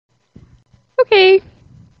Okay,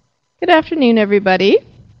 good afternoon, everybody.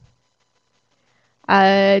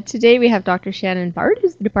 Today we have Dr. Shannon Bard,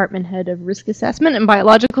 who's the Department Head of Risk Assessment and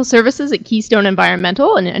Biological Services at Keystone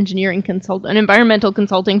Environmental, an environmental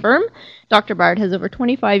consulting firm. Dr. Bard has over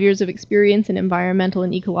 25 years of experience in environmental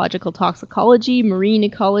and ecological toxicology, marine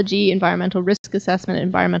ecology, environmental risk assessment,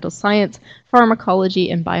 environmental science, pharmacology,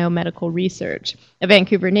 and biomedical research. A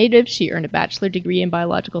Vancouver native, she earned a bachelor's degree in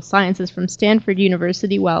biological sciences from Stanford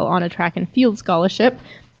University while on a track and field scholarship,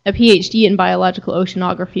 a Ph.D. in biological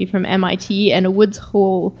oceanography from MIT, and a Woods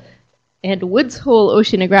Hole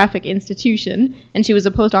Oceanographic Institution, and she was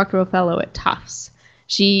a postdoctoral fellow at Tufts.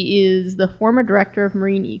 She is the former director of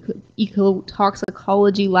Marine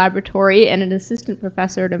Ecotoxicology Laboratory and an assistant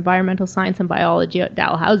professor at Environmental Science and Biology at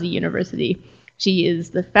Dalhousie University. She is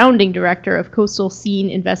the founding director of Coastal Scene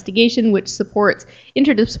Investigation, which supports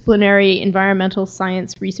interdisciplinary environmental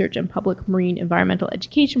science research and public marine environmental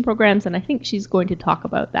education programs, and I think she's going to talk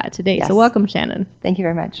about that today. Yes. So welcome, Shannon. Thank you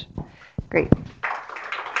very much. Great.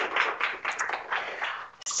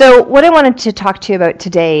 So what I wanted to talk to you about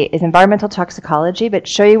today is environmental toxicology, but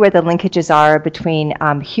show you where the linkages are between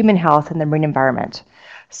human health and the marine environment.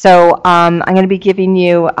 So I'm going to be giving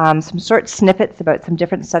you some short snippets about some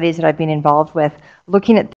different studies that I've been involved with,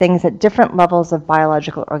 looking at things at different levels of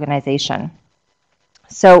biological organization.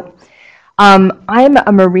 So I'm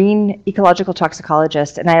a marine ecological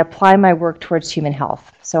toxicologist, and I apply my work towards human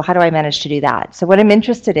health. So how do I manage to do that? So what I'm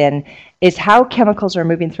interested in is how chemicals are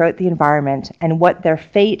moving throughout the environment and what their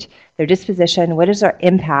fate, their disposition, what is their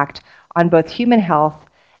impact on both human health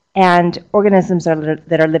and organisms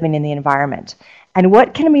that are living in the environment. And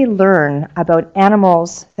what can we learn about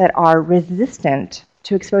animals that are resistant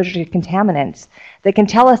to exposure to contaminants that can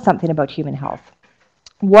tell us something about human health?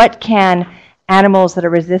 What can animals that are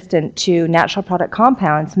resistant to natural product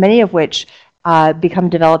compounds, many of which become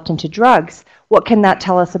developed into drugs, what can that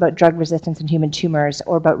tell us about drug resistance in human tumors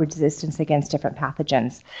or about resistance against different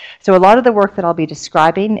pathogens? So a lot of the work that I'll be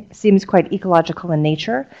describing seems quite ecological in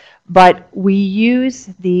nature, but we use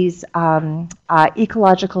these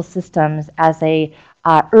ecological systems as a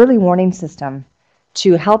early warning system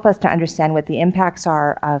to help us to understand what the impacts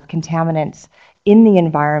are of contaminants in the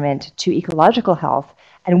environment to ecological health,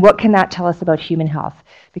 and what can that tell us about human health,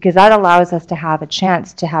 because that allows us to have a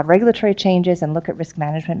chance to have regulatory changes and look at risk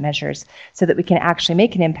management measures so that we can actually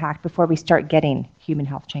make an impact before we start getting human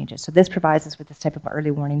health changes. So this provides us with this type of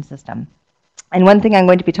early warning system. And one thing I'm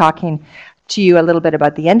going to be talking to you a little bit about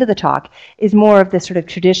at the end of the talk is more of the sort of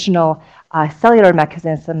traditional cellular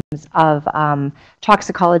mechanisms of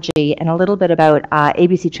toxicology, and a little bit about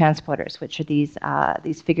ABC transporters, which are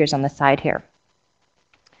these figures on the side here.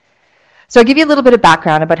 So I'll give you a little bit of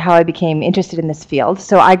background about how I became interested in this field.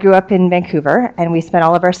 So I grew up in Vancouver, and we spent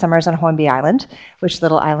all of our summers on Hornby Island, which is a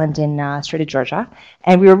little island in Strait of Georgia.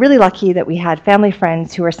 And we were really lucky that we had family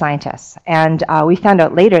friends who were scientists. And we found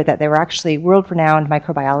out later that they were actually world-renowned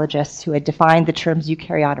microbiologists who had defined the terms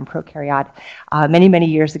eukaryote and prokaryote many, many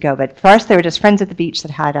years ago. But for us, they were just friends at the beach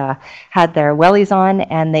that had their wellies on,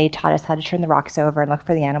 and they taught us how to turn the rocks over and look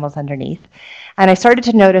for the animals underneath. And I started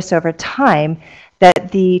to notice over time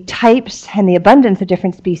that the types and the abundance of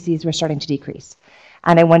different species were starting to decrease.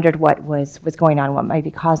 And I wondered what was going on, what might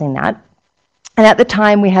be causing that. And at the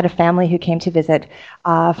time, we had a family who came to visit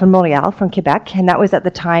from Montreal, from Quebec, and that was at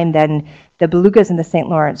the time then the belugas in the St.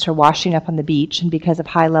 Lawrence were washing up on the beach, and because of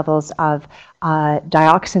high levels of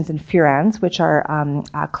dioxins and furans, which are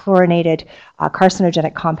chlorinated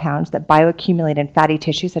carcinogenic compounds that bioaccumulate in fatty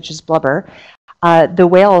tissue, such as blubber, the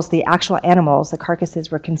whales, the actual animals, the carcasses,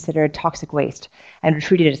 were considered toxic waste and were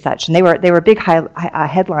treated as such. And they were big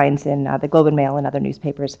headlines in the Globe and Mail and other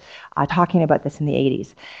newspapers talking about this in the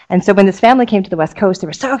 80s. And so when this family came to the West Coast, they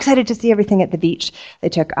were so excited to see everything at the beach. They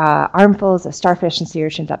took armfuls of starfish and sea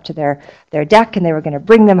urchins up to their deck, and they were going to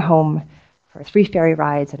bring them home for 3 ferry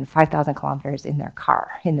rides and 5,000 kilometers in their car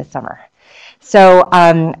in the summer. So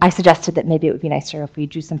I suggested that maybe it would be nicer if we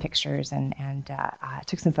drew some pictures and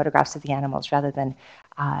took some photographs of the animals rather than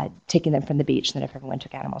taking them from the beach. And then if everyone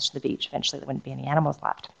took animals to the beach, eventually there wouldn't be any animals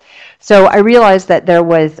left. So I realized that there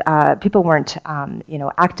was, people weren't,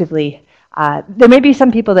 actively, there may be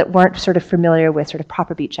some people that weren't sort of familiar with sort of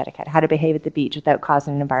proper beach etiquette, how to behave at the beach without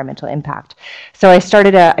causing an environmental impact. So I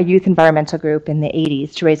started a youth environmental group in the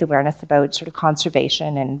 80s to raise awareness about sort of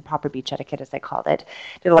conservation and proper beach etiquette, as I called it.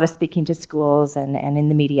 Did a lot of speaking to schools and in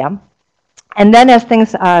the media. And then as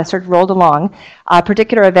things sort of rolled along, a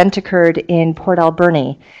particular event occurred in Port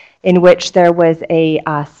Alberni, in which there was a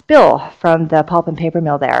spill from the pulp and paper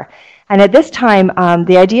mill there. And at this time,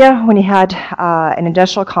 the idea when you had an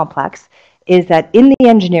industrial complex is that in the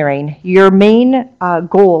engineering, your main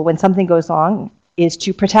goal when something goes wrong is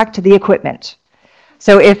to protect the equipment.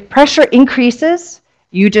 So if pressure increases,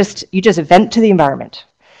 you just vent to the environment.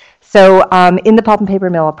 So in the pulp and paper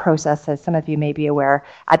mill process, as some of you may be aware,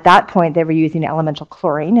 at that point they were using elemental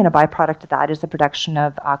chlorine, and a byproduct of that is the production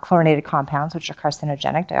of chlorinated compounds, which are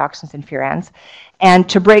carcinogenic, dioxins and furans. And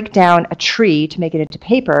to break down a tree to make it into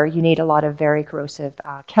paper, you need a lot of very corrosive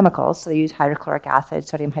chemicals. So they use hydrochloric acid,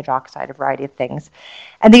 sodium hydroxide, a variety of things.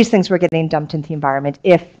 And these things were getting dumped into the environment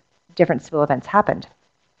if different spill events happened.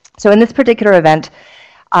 So in this particular event,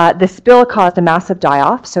 the spill caused a massive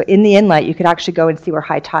die-off. So in the inlet, you could actually go and see where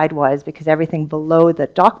high tide was because everything below the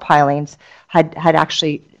dock pilings had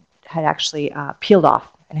actually peeled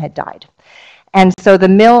off and had died. And so the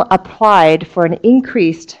mill applied for an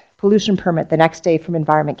increased pollution permit the next day from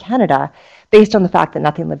Environment Canada based on the fact that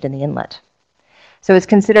nothing lived in the inlet. So it's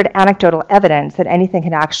considered anecdotal evidence that anything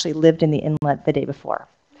had actually lived in the inlet the day before.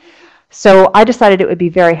 So I decided it would be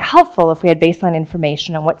very helpful if we had baseline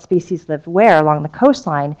information on what species lived where along the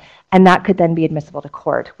coastline, and that could then be admissible to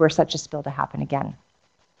court were such a spill to happen again.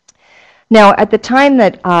 Now, at the time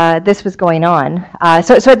that this was going on,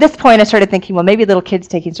 so at this point I started thinking, well, maybe little kids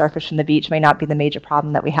taking starfish from the beach may not be the major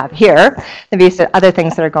problem that we have here. Maybe other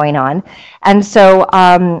things that are going on. And so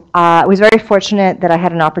I was very fortunate that I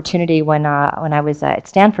had an opportunity when I was at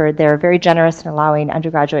Stanford. They're very generous in allowing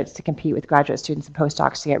undergraduates to compete with graduate students and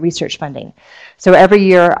postdocs to get research funding. So every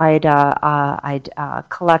year I'd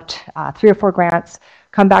collect 3 or 4 grants,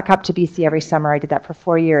 come back up to BC every summer. I did that for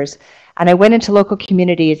 4 years. And I went into local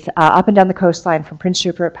communities up and down the coastline from Prince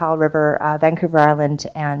Rupert, Powell River, Vancouver Island,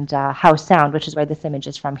 and Howe Sound, which is where this image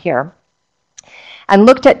is from here, and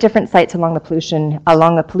looked at different sites along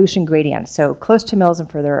the pollution gradient, so close to mills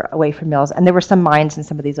and further away from mills. And there were some mines in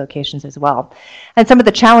some of these locations as well. And some of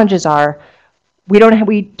the challenges are we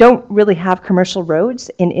don't really have commercial roads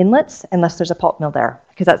in inlets unless there's a pulp mill there,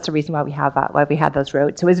 because that's the reason why we have those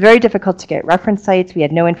roads. So it was very difficult to get reference sites. We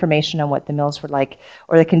had no information on what the mills were like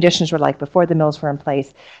or the conditions were like before the mills were in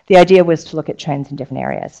place. The idea was to look at trends in different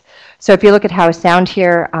areas. So if you look at Howe Sound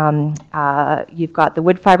here, you've got the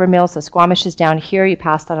wood fiber mills. So Squamish is down here. You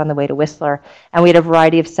pass that on the way to Whistler, and we had a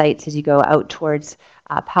variety of sites as you go out towards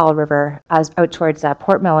Powell River, out towards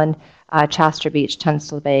Port Mellon, Chester Beach,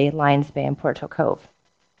 Tunstall Bay, Lions Bay, and Porto Cove.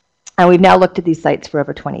 And we've now looked at these sites for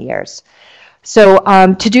over 20 years. So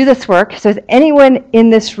to do this work, so has anyone in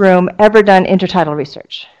this room ever done intertidal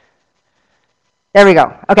research? There we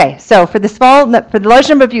go. Okay, so for the large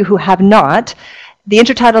number of you who have not, the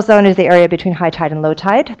intertidal zone is the area between high tide and low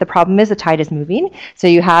tide. The problem is the tide is moving, so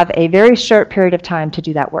you have a very short period of time to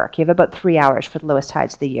do that work. You have about 3 hours for the lowest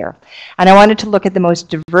tides of the year. And I wanted to look at the most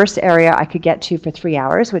diverse area I could get to for 3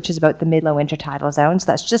 hours, which is about the mid-low intertidal zone. So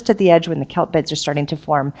that's just at the edge when the kelp beds are starting to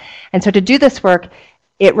form. And so to do this work,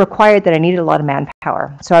 it required that I needed a lot of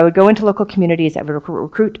manpower. So I would go into local communities, I would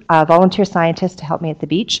recruit volunteer scientists to help me at the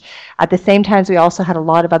beach. At the same time, we also had a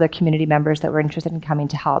lot of other community members that were interested in coming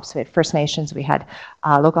to help. So we had First Nations, we had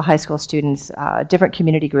local high school students, different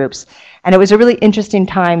community groups. And it was a really interesting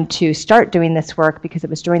time to start doing this work because it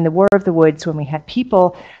was during the War of the Woods when we had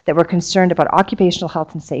people that were concerned about occupational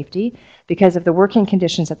health and safety because of the working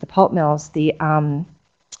conditions at the pulp mills. The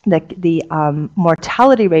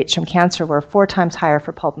mortality rates from cancer were 4 times higher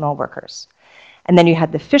for pulp mill workers. And then you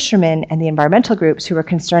had the fishermen and the environmental groups who were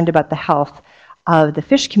concerned about the health of the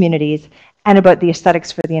fish communities and about the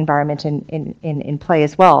aesthetics for the environment in play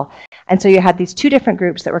as well. And so you had these 2 different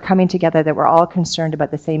groups that were coming together that were all concerned about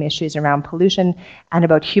the same issues around pollution and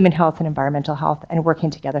about human health and environmental health and working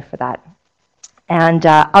together for that. And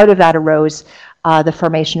out of that arose the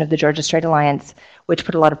formation of the Georgia Strait Alliance, which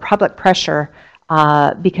put a lot of public pressure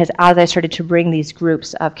because as I started to bring these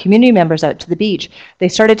groups of community members out to the beach, they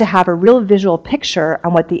started to have a real visual picture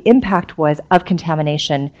on what the impact was of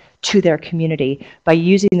contamination to their community by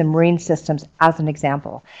using the marine systems as an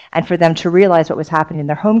example. And for them to realize what was happening in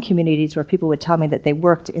their home communities where people would tell me that they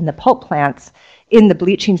worked in the pulp plants in the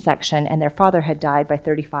bleaching section and their father had died by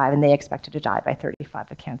 35 and they expected to die by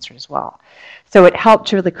 35 of cancer as well. So it helped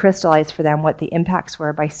to really crystallize for them what the impacts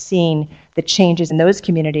were by seeing the changes in those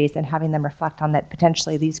communities and having them reflect on that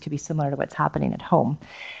potentially these could be similar to what's happening at home.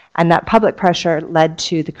 And that public pressure led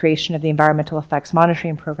to the creation of the Environmental Effects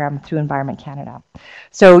Monitoring Program through Environment Canada.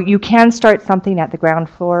 So you can start something at the ground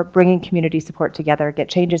floor, bringing community support together, get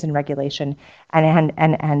changes in regulation,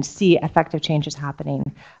 and see effective changes happening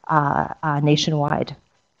nationwide.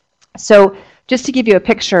 So just to give you a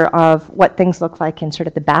picture of what things look like in sort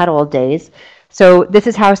of the bad old days. So this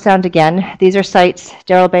is Howe Sound again. These are sites,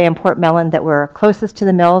 Darrell Bay and Port Mellon, that were closest to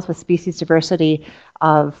the mills with species diversity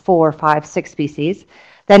of 4, 5, 6 species.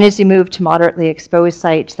 Then as you move to moderately exposed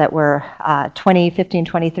sites that were 15,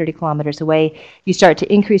 20, 30 kilometers away, you start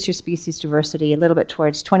to increase your species diversity a little bit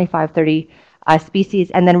towards 25, 30 species,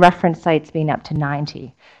 and then reference sites being up to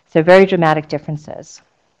 90. So very dramatic differences.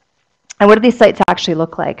 And what do these sites actually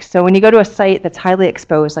look like? So when you go to a site that's highly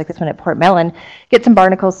exposed, like this one at Port Mellon, get some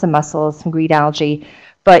barnacles, some mussels, some green algae,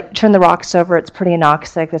 but turn the rocks over, it's pretty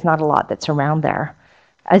anoxic, there's not a lot that's around there.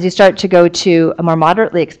 As you start to go to a more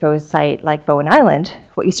moderately exposed site like Bowen Island,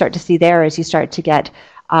 what you start to see there is you start to get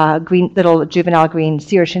little juvenile green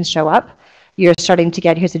sea urchins show up. You're starting to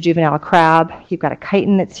get, here's a juvenile crab, you've got a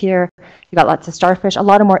chitin that's here, you've got lots of starfish, a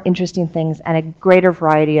lot of more interesting things, and a greater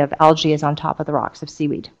variety of algae is on top of the rocks of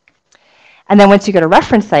seaweed. And then once you go to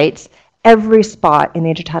reference sites, every spot in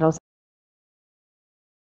the intertidal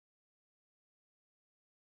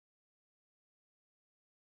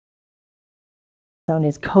zone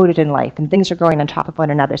is coated in life, and things are growing on top of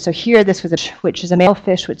one another. So here, this was which is a male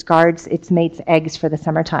fish which guards its mate's eggs for the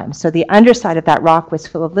summertime. So the underside of that rock was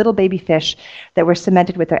full of little baby fish that were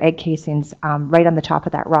cemented with their egg casings right on the top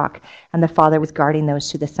of that rock, and the father was guarding those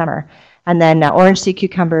through the summer. And then orange sea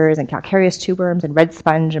cucumbers and calcareous tube worms and red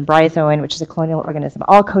sponge and bryozoan, which is a colonial organism,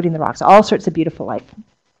 all coating the rocks, all sorts of beautiful life.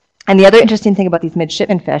 And the other interesting thing about these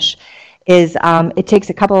midshipman fish is it takes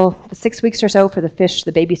 6 weeks or so for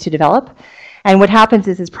the babies to develop. And what happens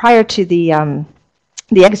is prior to the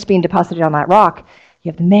eggs being deposited on that rock,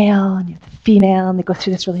 you have the male and you have the female, and they go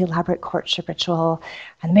through this really elaborate courtship ritual.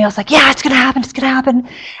 And the male's like, yeah, it's going to happen, it's going to happen.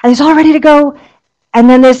 And he's all ready to go. And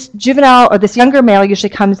then this juvenile, or this younger male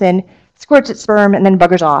usually comes in, squirts its sperm, and then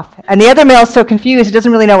buggers off. And the other male's so confused, he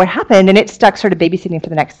doesn't really know what happened, and it's stuck sort of babysitting for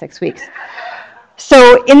the next 6 weeks.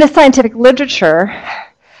 So in the scientific literature,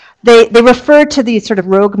 they refer to these sort of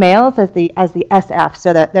rogue males as the SF,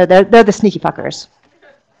 so that they're the sneaky fuckers.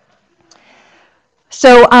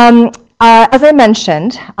 So as I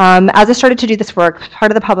mentioned, as I started to do this work,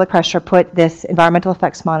 part of the public pressure put this environmental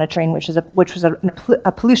effects monitoring, which was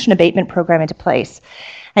a pollution abatement program, into place.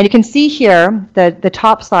 And you can see here the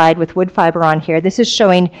top slide with wood fiber on here. This is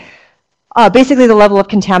showing basically the level of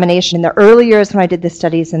contamination. In the early years when I did the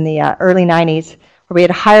studies in the early 90s, where we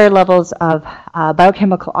had higher levels of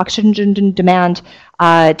biochemical oxygen demand,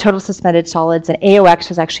 total suspended solids, and AOX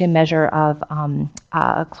was actually a measure of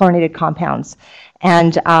chlorinated compounds.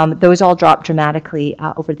 And those all dropped dramatically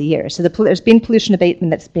over the years. So there's been pollution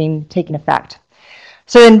abatement that's been taking effect.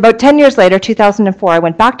 So then about 10 years later, 2004, I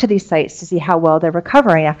went back to these sites to see how well they're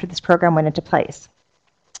recovering after this program went into place.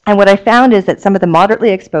 And what I found is that some of the moderately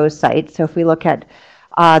exposed sites, so if we look at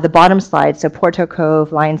the bottom slide, so Porto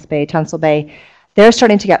Cove, Lions Bay, Tunsil Bay, they're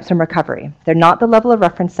starting to get some recovery. They're not the level of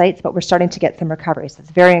reference sites, but we're starting to get some recovery, so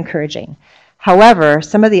it's very encouraging. However,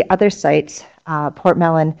 some of the other sites, Port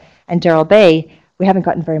Mellon and Darrell Bay, we haven't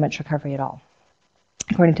gotten very much recovery at all,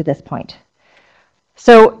 according to this point.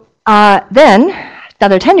 So then,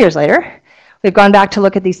 another 10 years later, we've gone back to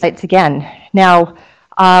look at these sites again. Now,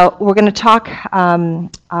 we're going to talk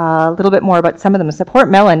a little bit more about some of them. So Port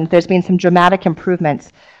Mellon, there's been some dramatic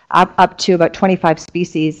improvements up to about 25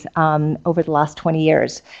 species over the last 20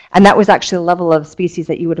 years. And that was actually the level of species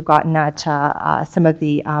that you would have gotten at some of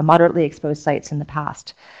the moderately exposed sites in the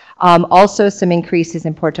past. Also some increases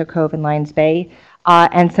in Porto Cove and Lions Bay,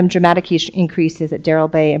 and some dramatic increases at Darrell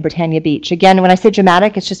Bay and Britannia Beach. Again, when I say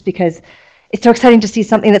dramatic, it's just because it's so exciting to see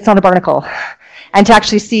something that's not a barnacle and to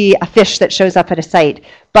actually see a fish that shows up at a site,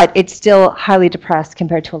 but it's still highly depressed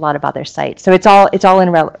compared to a lot of other sites. So it's all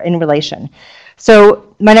in relation.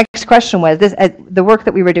 So my next question was, the work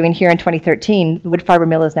that we were doing here in 2013, the wood fiber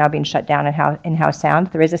mill is now being shut down in Howe Sound.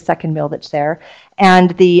 There is a second mill that's there. And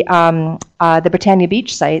the Britannia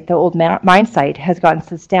Beach site, the old mine site, has gotten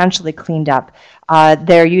substantially cleaned up.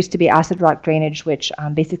 There used to be acid rock drainage, which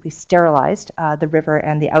basically sterilized the river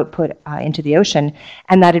and the output into the ocean,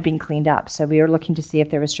 and that had been cleaned up. So we were looking to see if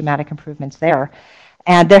there was dramatic improvements there.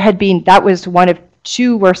 And that was one of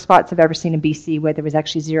 2 worst spots I've ever seen in BC, where there was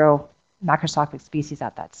actually 0 macroscopic species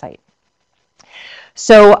at that site.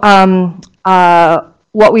 So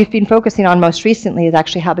what we've been focusing on most recently is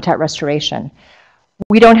actually habitat restoration.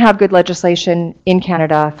 We don't have good legislation in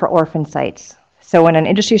Canada for orphan sites. So when an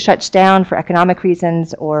industry shuts down for economic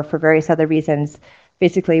reasons or for various other reasons,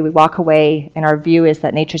 basically we walk away and our view is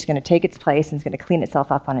that nature's going to take its place and it's going to clean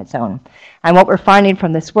itself up on its own. And what we're finding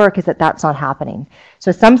from this work is that that's not happening.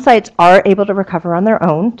 So some sites are able to recover on their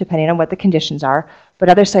own, depending on what the conditions are, but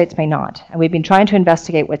other sites may not. And we've been trying to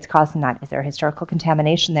investigate what's causing that. Is there historical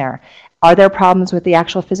contamination there? Are there problems with the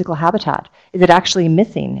actual physical habitat? Is it actually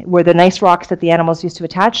missing? Were the nice rocks that the animals used to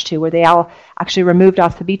attach to, were they all actually removed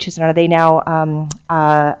off the beaches, and are they now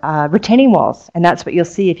retaining walls? And that's what you'll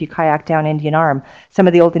see if you kayak down Indian Arm. Some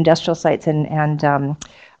of the old industrial sites and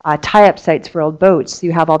tie-up sites for old boats,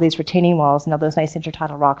 you have all these retaining walls, and all those nice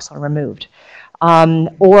intertidal rocks are removed.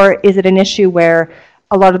 Or is it an issue where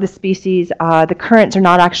a lot of the species, the currents are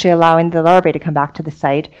not actually allowing the larvae to come back to the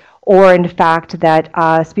site, or in fact that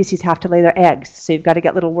species have to lay their eggs. So you've got to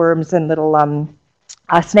get little worms and little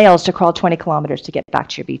snails to crawl 20 kilometers to get back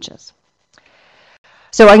to your beaches.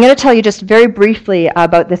 So I'm going to tell you just very briefly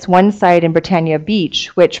about this one site in Britannia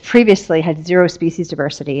Beach, which previously had 0 species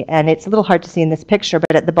diversity. And it's a little hard to see in this picture,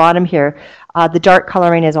 but at the bottom here, the dark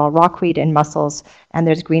coloring is all rockweed and mussels, and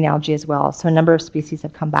there's green algae as well. So a number of species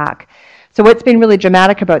have come back. So what's been really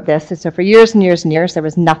dramatic about this is, so for years and years and years, there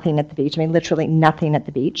was nothing at the beach. I mean, literally nothing at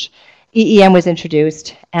the beach. EEM was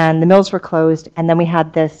introduced, and the mills were closed, and then we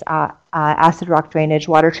had this acid rock drainage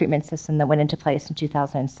water treatment system that went into place in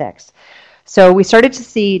 2006. So we started to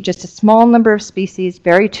see just a small number of species,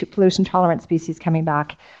 very pollution-tolerant species, coming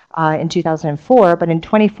back in 2004. But in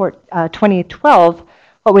 2012,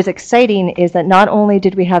 what was exciting is that not only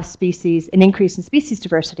did we have an increase in species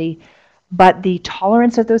diversity, but the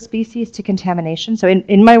tolerance of those species to contamination. So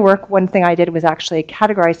in my work, one thing I did was actually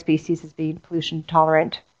categorize species as being pollution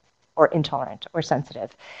tolerant or intolerant or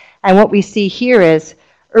sensitive. And what we see here is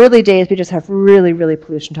early days, we just have really, really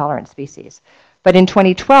pollution tolerant species. But in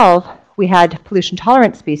 2012, we had pollution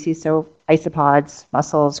tolerant species, so isopods,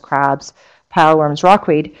 mussels, crabs, pileworms,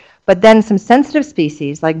 rockweed, but then some sensitive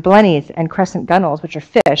species like blennies and crescent gunnels, which are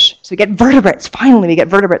fish. So we get vertebrates, finally we get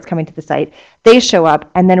vertebrates coming to the site. They show up,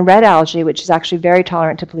 and then red algae, which is actually very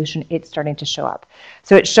tolerant to pollution, it's starting to show up.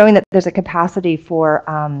 So it's showing that there's a capacity for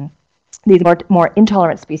these more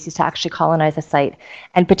intolerant species to actually colonize a site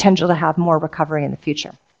and potential to have more recovery in the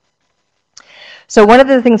future. So one of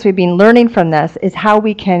the things we've been learning from this is how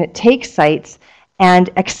we can take sites and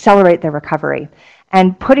accelerate their recovery.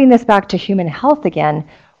 And putting this back to human health again,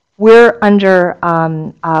 we're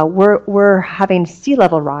having sea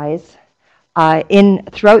level rise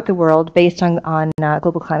throughout the world based on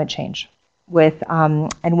global climate change.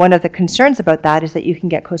 And one of the concerns about that is that you can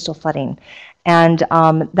get coastal flooding, and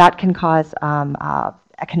that can cause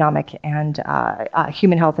economic and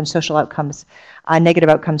human health and social outcomes, negative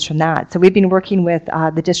outcomes from that. So we've been working with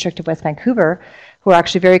the District of West Vancouver, who are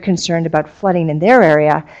actually very concerned about flooding in their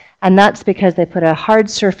area, and that's because they put a hard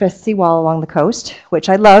surface seawall along the coast, which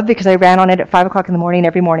I love because I ran on it at 5 o'clock in the morning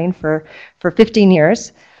every morning for 15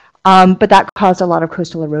 years, but that caused a lot of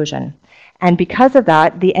coastal erosion. And because of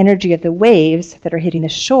that, the energy of the waves that are hitting the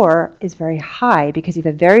shore is very high because you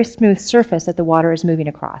have a very smooth surface that the water is moving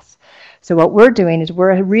across. So what we're doing is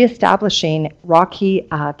we're reestablishing rocky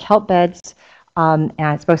kelp beds, and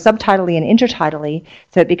it's both subtidally and intertidally,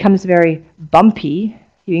 so it becomes very bumpy.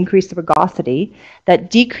 You increase the rugosity.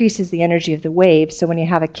 That decreases the energy of the waves. So when you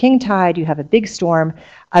have a king tide, you have a big storm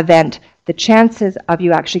event, the chances of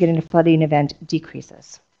you actually getting a flooding event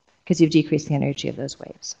decreases because you've decreased the energy of those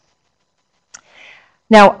waves.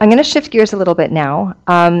 Now, I'm going to shift gears a little bit now.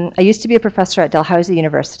 I used to be a professor at Dalhousie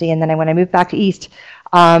University, and then when I moved back to East,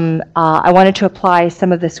 I wanted to apply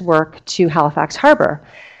some of this work to Halifax Harbour.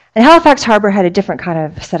 And Halifax Harbour had a different kind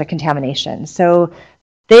of set of contamination. So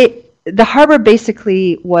the harbour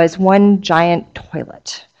basically was one giant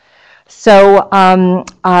toilet. So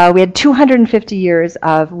we had 250 years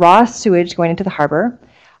of raw sewage going into the harbour.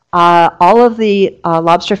 All of the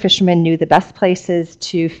lobster fishermen knew the best places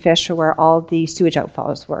to fish were where all the sewage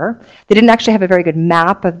outfalls were. They didn't actually have a very good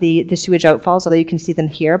map of the sewage outfalls, although you can see them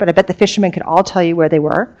here, but I bet the fishermen could all tell you where they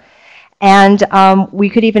were. And we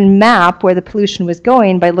could even map where the pollution was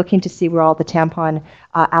going by looking to see where all the tampon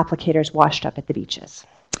applicators washed up at the beaches.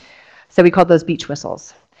 So we called those beach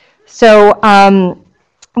whistles. So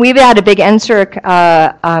we've had a big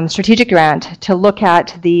NSERC strategic grant to look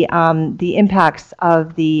at the impacts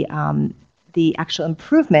of the actual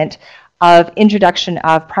improvement of introduction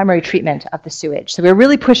of primary treatment of the sewage. So we were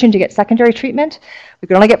really pushing to get secondary treatment. We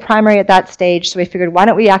could only get primary at that stage, so we figured, why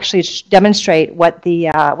don't we actually demonstrate what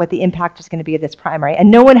the impact is going to be of this primary?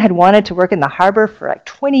 And no one had wanted to work in the harbor for like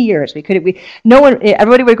 20 years.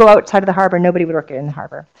 Everybody would go outside of the harbor, nobody would work in the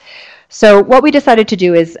harbor. So what we decided to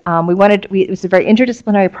do is it was a very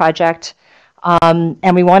interdisciplinary project,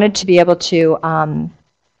 and we wanted to be able to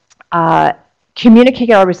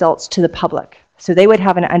communicate our results to the public, so they would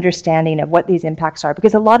have an understanding of what these impacts are,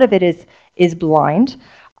 because a lot of it is blind,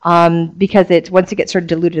 because once it gets sort of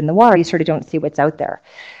diluted in the water, you sort of don't see what's out there.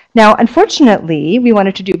 Now, unfortunately, we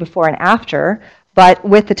wanted to do before and after, but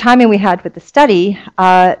with the timing we had with the study,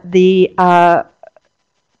 they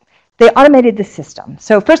automated the system.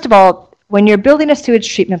 So first of all, when you're building a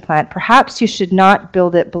sewage treatment plant, perhaps you should not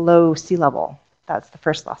build it below sea level. That's the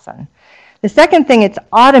first lesson. The second thing, it's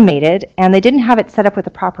automated, and they didn't have it set up with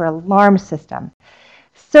a proper alarm system.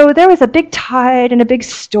 So there was a big tide and a big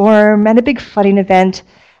storm and a big flooding event,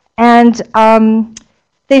 and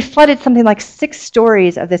they flooded something like 6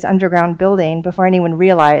 stories of this underground building before anyone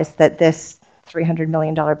realized that this $300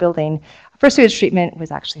 million building for sewage treatment was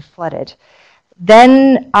actually flooded.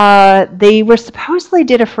 Then they were supposedly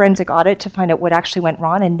did a forensic audit to find out what actually went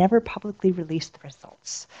wrong and never publicly released the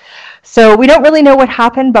results. So we don't really know what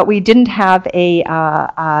happened, but we didn't have a,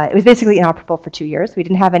 it was basically inoperable for 2 years. We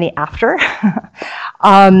didn't have any after.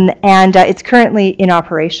 It's currently in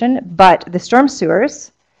operation, but the storm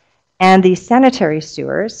sewers and the sanitary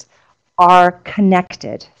sewers are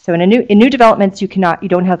connected. So in new developments, you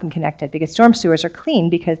don't have them connected because storm sewers are clean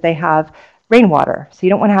because they have rainwater. So you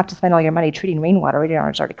don't want to have to spend all your money treating rainwater. Rainwater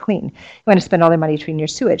is already clean. You want to spend all their money treating your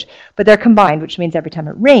sewage. But they're combined, which means every time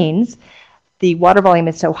it rains, the water volume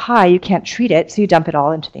is so high you can't treat it, so you dump it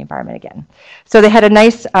all into the environment again. So they had a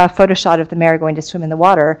nice photo shot of the mayor going to swim in the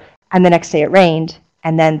water, and the next day it rained,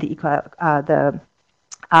 and then the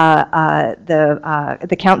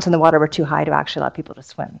counts in the water were too high to actually allow people to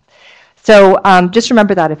swim. So just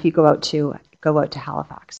remember that if you go out to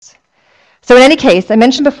Halifax. So in any case, I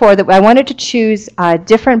mentioned before that I wanted to choose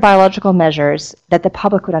different biological measures that the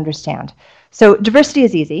public would understand. So diversity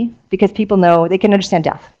is easy because people know they can understand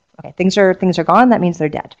death. Okay, things are gone, that means they're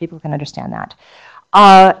dead. People can understand that.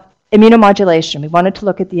 Immunomodulation, we wanted to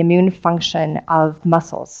look at the immune function of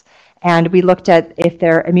mussels. And we looked at if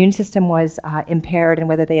their immune system was impaired and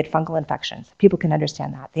whether they had fungal infections. People can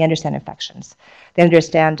understand that. They understand infections. They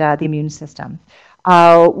understand the immune system.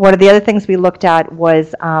 One of the other things we looked at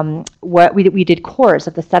was what we did cores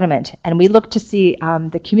of the sediment, and we looked to see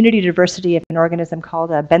the community diversity of an organism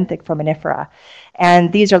called a benthic foraminifera.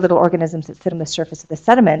 And these are little organisms that sit on the surface of the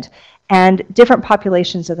sediment, and different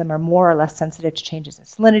populations of them are more or less sensitive to changes in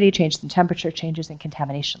salinity, changes in temperature, changes in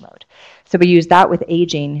contamination load. So we used that with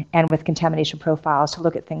aging and with contamination profiles to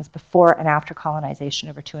look at things before and after colonization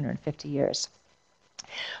over 250 years.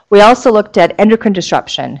 We also looked at endocrine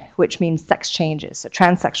disruption, which means sex changes, so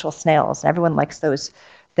transsexual snails. Everyone likes those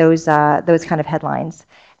kind of headlines.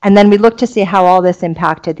 And then we looked to see how all this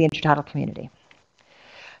impacted the intertidal community.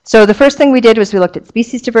 So the first thing we did was we looked at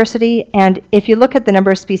species diversity, and if you look at the number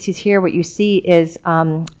of species here, what you see is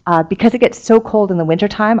because it gets so cold in the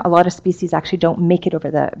wintertime, a lot of species actually don't make it over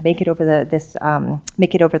the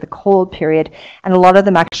cold period, and a lot of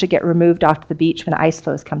them actually get removed off the beach when ice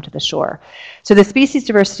flows come to the shore. So the species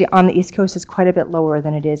diversity on the East Coast is quite a bit lower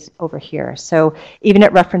than it is over here. So even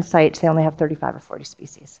at reference sites, they only have 35 or 40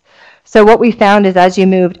 species. So what we found is as you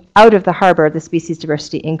moved out of the harbor, the species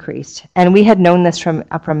diversity increased. And we had known this from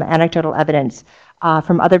anecdotal evidence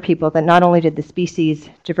from other people that not only did the species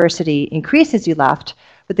diversity increase as you left,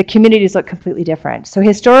 but the communities look completely different. So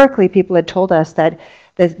historically, people had told us that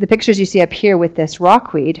the pictures you see up here with this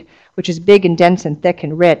rockweed, which is big and dense and thick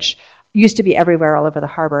and rich, used to be everywhere all over the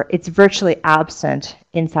harbor. It's virtually absent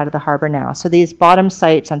inside of the harbor now. So these bottom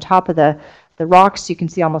sites on top of the rocks, you can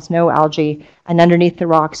see almost no algae, and underneath the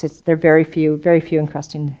rocks, there are very few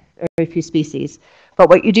encrusting, very few species. But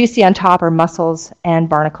what you do see on top are mussels and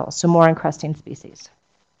barnacles, so more encrusting species.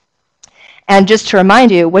 And just to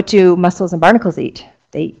remind you, what do mussels and barnacles eat?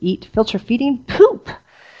 They eat filter-feeding poop.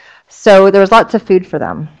 So there was lots of food for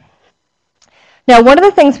them. Now, one of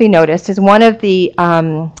the things we noticed is one of the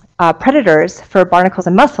predators for barnacles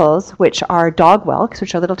and mussels, which are dog whelks,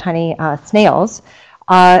 which are little tiny snails,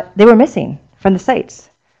 they were missing from the sites.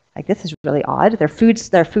 Like, this is really odd. Their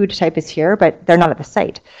food type is here, but they're not at the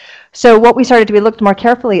site. So what we started to do, we looked more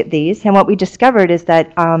carefully at these, and what we discovered is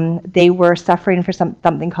that they were suffering for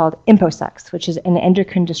something called imposex, which is an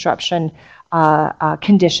endocrine disruption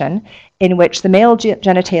condition in which the male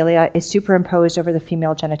genitalia is superimposed over the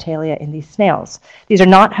female genitalia in these snails. These are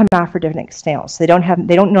not hermaphroditic snails. They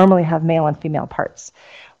don't normally have male and female parts.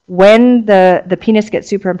 When the penis gets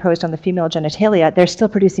superimposed on the female genitalia, they're still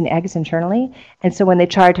producing eggs internally, and so when they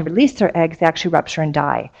try to release their eggs, they actually rupture and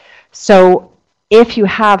die. So if you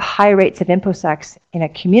have high rates of imposex in a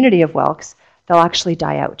community of whelks, they'll actually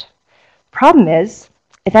die out. Problem is,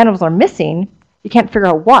 if animals are missing, you can't figure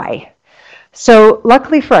out why. So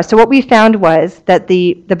luckily for us, so what we found was that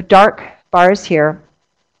the dark bars here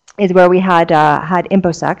is where we had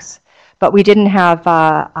imposex, but we didn't have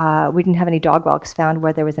any dog whelks found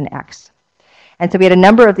where there was an X. And so we had a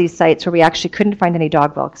number of these sites where we actually couldn't find any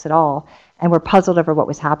dog whelks at all. and were puzzled over what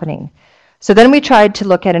was happening. So then we tried to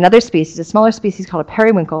look at another species, a smaller species called a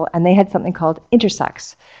periwinkle, and they had something called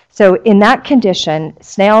intersex. So in that condition,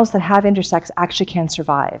 snails that have intersex actually can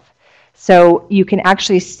survive. So you can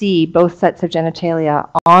actually see both sets of genitalia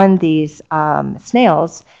on these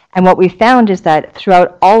snails, and what we found is that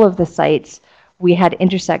throughout all of the sites, we had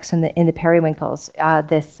intersex in the periwinkles,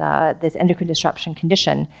 this endocrine disruption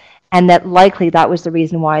condition, and that likely that was the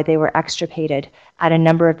reason why they were extirpated at a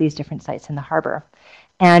number of these different sites in the harbor.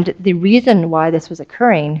 And the reason why this was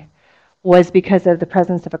occurring was because of the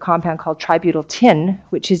presence of a compound called tributyl tin,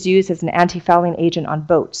 which is used as an anti-fouling agent on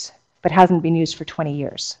boats, but hasn't been used for 20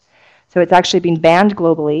 years. So it's actually been banned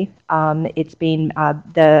globally. It's been,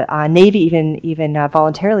 the Navy even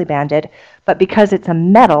voluntarily banned it, but because it's a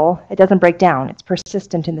metal, it doesn't break down. It's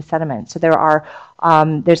persistent in the sediment. So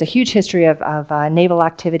there's a huge history of naval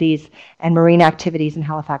activities and marine activities in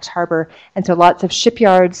Halifax Harbor, and so lots of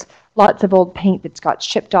shipyards, lots of old paint that's got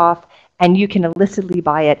shipped off, and you can illicitly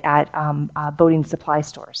buy it at boating supply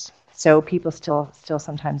stores. So people still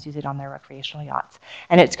sometimes use it on their recreational yachts,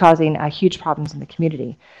 and it's causing huge problems in the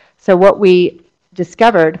community. So what we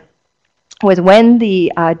discovered was when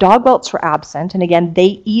the dog whelks were absent, and again,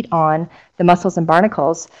 they eat on the mussels and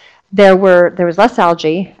barnacles, there was less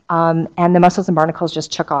algae, and the mussels and barnacles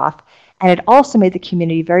just took off. And it also made the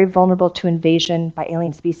community very vulnerable to invasion by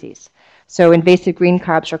alien species. So invasive green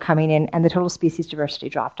crabs were coming in, and the total species diversity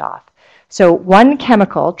dropped off. So one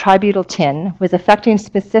chemical, tributyl tin, was affecting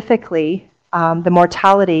specifically the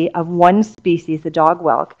mortality of one species, the dog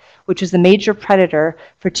whelk, which is the major predator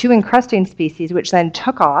for two encrusting species, which then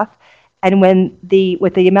took off. And with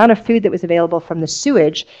the amount of food that was available from the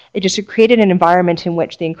sewage, it just created an environment in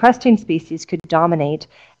which the encrusting species could dominate,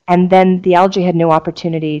 and then the algae had no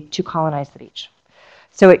opportunity to colonize the beach.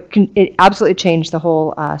 So it absolutely changed the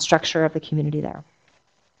whole structure of the community there.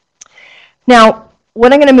 Now,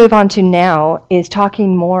 what I'm going to move on to now is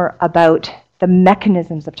talking more about the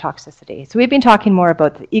mechanisms of toxicity. So we've been talking more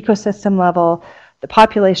about the ecosystem level, the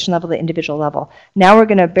population level, the individual level. Now we're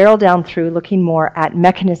going to barrel down through looking more at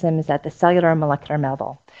mechanisms at the cellular and molecular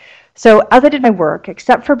level. So as I did my work,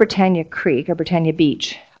 except for Britannia Creek or Britannia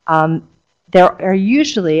Beach, there are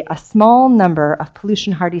usually a small number of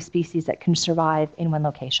pollution-hardy species that can survive in one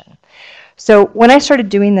location. So when I started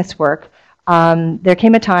doing this work, there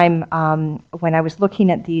came a time when I was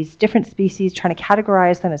looking at these different species, trying to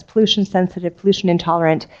categorize them as pollution-sensitive,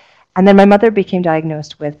 pollution-intolerant, and then my mother became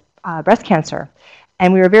diagnosed with breast cancer.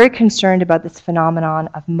 And we were very concerned about this phenomenon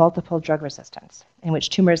of multiple drug resistance, in which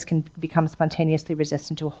tumors can become spontaneously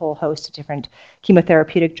resistant to a whole host of different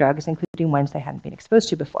chemotherapeutic drugs, including ones they hadn't been exposed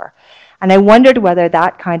to before. And I wondered whether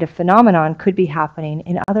that kind of phenomenon could be happening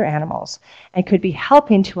in other animals and could be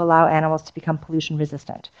helping to allow animals to become pollution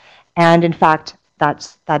resistant. And in fact,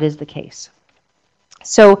 that is the case.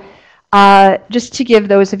 So just to give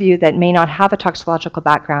those of you that may not have a toxicological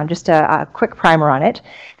background, just a quick primer on it.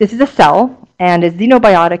 This is a cell, and a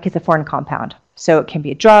xenobiotic is a foreign compound. So it can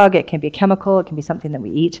be a drug, it can be a chemical, it can be something that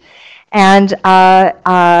we eat. And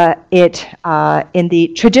in the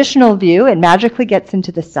traditional view, it magically gets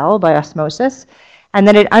into the cell by osmosis, and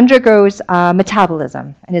then it undergoes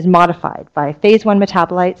metabolism and is modified by phase 1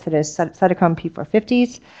 metabolites, that is cytochrome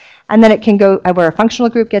P450s. And then it can go where a functional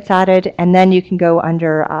group gets added, and then you can go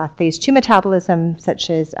under phase 2 metabolism, such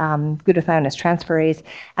as glutathione transferase,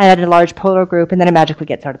 and add a large polar group, and then it magically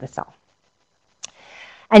gets out of the cell.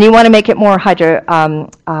 And you want to make it more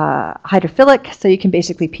hydrophilic, so you can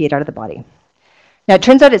basically pee it out of the body. Now, it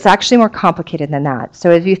turns out it's actually more complicated than that.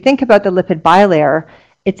 So if you think about the lipid bilayer,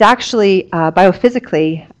 it's actually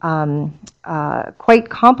biophysically quite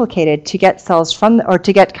complicated to get cells from, or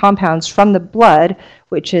to get compounds from the blood,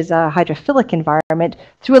 which is a hydrophilic environment,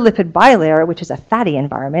 through a lipid bilayer, which is a fatty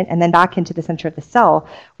environment, and then back into the center of the cell,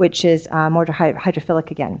 which is more hydrophilic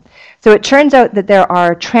again. So it turns out that there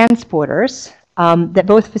are transporters that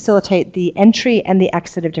both facilitate the entry and the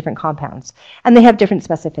exit of different compounds. And they have different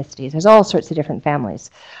specificities. There's all sorts of different families.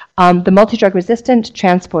 The multi-drug resistant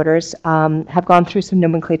transporters have gone through some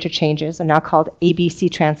nomenclature changes. They're now called ABC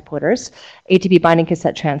transporters, ATP binding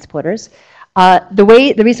cassette transporters.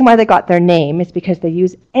 The reason why they got their name is because they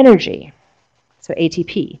use energy, so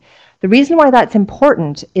ATP. The reason why that's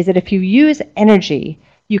important is that if you use energy,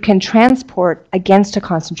 you can transport against a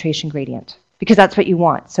concentration gradient, because that's what you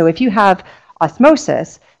want. So if you have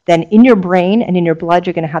osmosis, then in your brain and in your blood,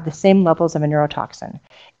 you're going to have the same levels of a neurotoxin.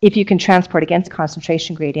 If you can transport against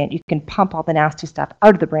concentration gradient, you can pump all the nasty stuff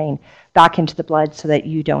out of the brain back into the blood so that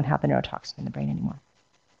you don't have the neurotoxin in the brain anymore.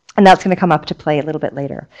 And that's going to come up to play a little bit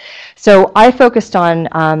later. So I focused on,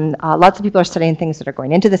 lots of people are studying things that are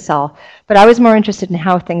going into the cell, but I was more interested in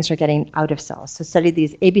how things are getting out of cells. So studied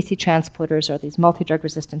these ABC transporters or these multi-drug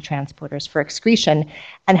resistant transporters for excretion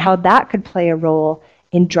and how that could play a role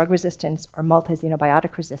in drug resistance or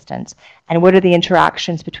multi-xenobiotic resistance. And what are the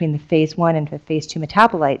interactions between the phase 1 and the phase 2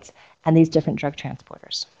 metabolites and these different drug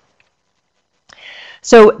transporters.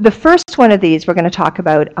 So the first one of these we're going to talk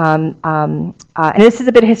about, and this is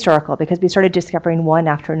a bit historical because we started discovering one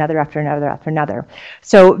after another after another after another.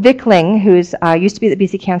 So Vic Ling, who's used to be at the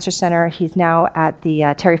BC Cancer Center, he's now at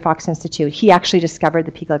the Terry Fox Institute. He actually discovered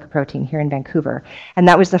the P-glycoprotein here in Vancouver, and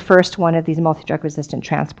that was the first one of these multi-drug resistant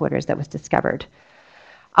transporters that was discovered.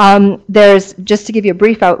 There's, just to give you a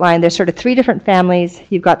brief outline, there's sort of 3 different families.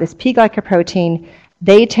 You've got this P-glycoprotein.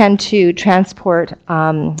 They tend to transport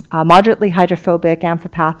moderately hydrophobic,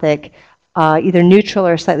 amphipathic, either neutral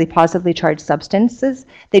or slightly positively charged substances.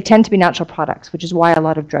 They tend to be natural products, which is why a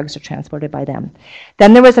lot of drugs are transported by them.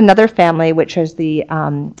 Then there was another family, which is the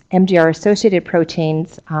MDR-associated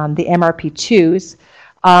proteins, the MRP2s,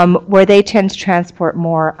 where they tend to transport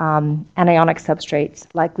more anionic substrates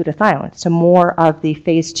like glutathione, so more of the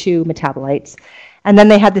phase 2 metabolites. And then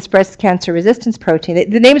they had this breast cancer resistance protein.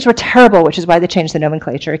 The names were terrible, which is why they changed the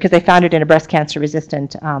nomenclature, because they found it in a breast cancer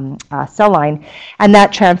resistant cell line, and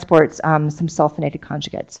that transports some sulfonated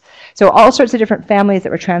conjugates. So all sorts of different families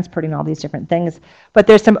that were transporting all these different things, but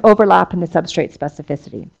there's some overlap in the substrate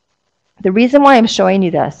specificity. The reason why I'm showing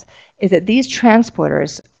you this is that these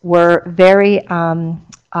transporters were very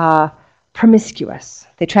promiscuous.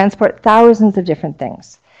 They transport thousands of different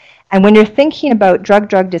things. And when you're thinking about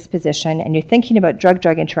drug-drug disposition and you're thinking about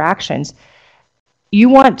drug-drug interactions, you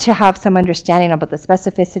want to have some understanding about the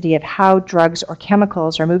specificity of how drugs or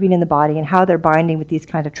chemicals are moving in the body and how they're binding with these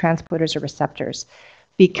kinds of transporters or receptors.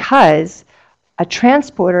 Because a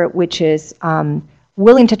transporter which is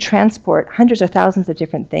willing to transport hundreds or thousands of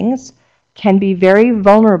different things can be very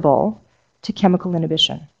vulnerable to chemical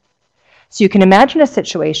inhibition. So you can imagine a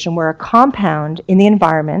situation where a compound in the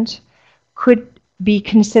environment could be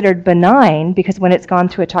considered benign because when it's gone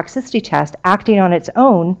through a toxicity test, acting on its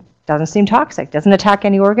own doesn't seem toxic, doesn't attack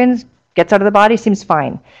any organs, gets out of the body, seems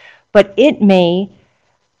fine. But it may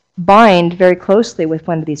bind very closely with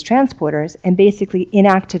one of these transporters and basically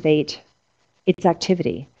inactivate its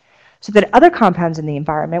activity. So that other compounds in the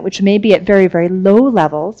environment, which may be at very, very low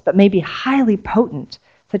levels, but may be highly potent,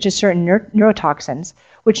 such as certain neurotoxins,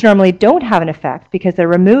 which normally don't have an effect because they're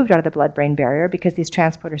removed out of the blood-brain barrier because these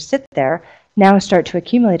transporters sit there, now start to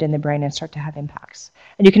accumulate in the brain and start to have impacts.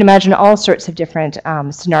 And you can imagine all sorts of different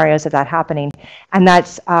scenarios of that happening. And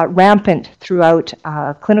that's rampant throughout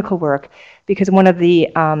clinical work because one of the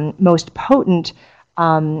most potent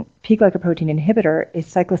P-glycoprotein inhibitor is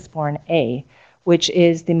cyclosporin A, which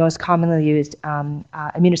is the most commonly used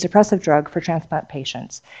immunosuppressive drug for transplant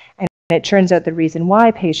patients. And it turns out the reason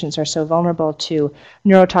why patients are so vulnerable to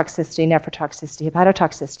neurotoxicity, nephrotoxicity,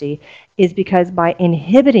 hepatotoxicity is because by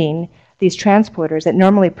inhibiting these transporters that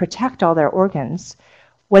normally protect all their organs,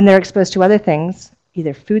 when they're exposed to other things,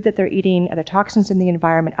 either food that they're eating, other toxins in the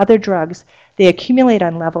environment, other drugs, they accumulate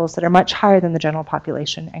on levels that are much higher than the general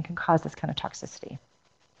population and can cause this kind of toxicity.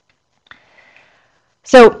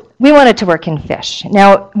 So we wanted to work in fish.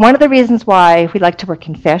 Now, one of the reasons why we like to work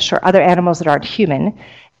in fish or other animals that aren't human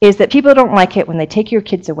is that people don't like it when they take your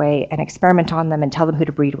kids away and experiment on them and tell them who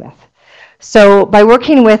to breed with. So by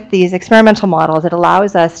working with these experimental models, it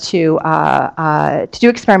allows us to do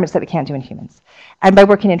experiments that we can't do in humans. And by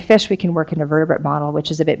working in fish, we can work in a vertebrate model,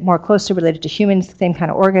 which is a bit more closely related to humans, same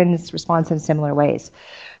kind of organs, responds in similar ways.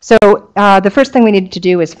 So the first thing we needed to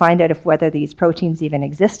do is find out whether these proteins even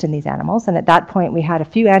exist in these animals. And at that point, we had a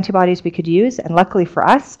few antibodies we could use. And luckily for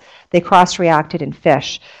us, they cross-reacted in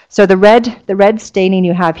fish. So the red staining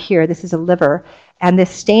you have here, this is a liver. And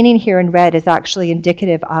this staining here in red is actually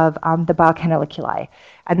indicative of the bile canaliculi.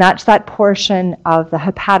 And that's that portion of the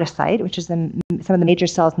hepatocyte, which is some of the major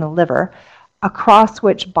cells in the liver, across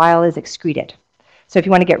which bile is excreted. So if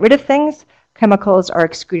you want to get rid of things, chemicals are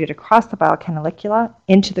excreted across the bile canalicula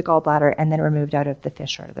into the gallbladder and then removed out of the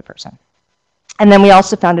fish or out of the person. And then we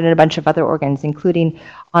also found it in a bunch of other organs, including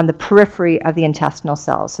on the periphery of the intestinal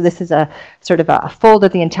cells. So this is a sort of a fold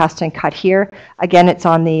of the intestine cut here. Again, it's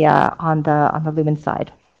on the lumen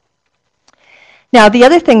side. Now, the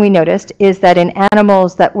other thing we noticed is that in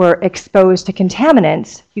animals that were exposed to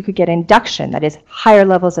contaminants, you could get induction, that is, higher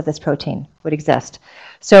levels of this protein would exist.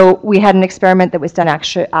 So we had an experiment that was done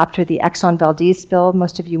actually after the Exxon Valdez spill.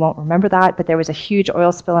 Most of you won't remember that, but there was a huge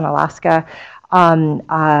oil spill in Alaska.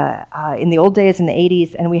 in the old days in the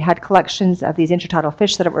 80s, and we had collections of these intertidal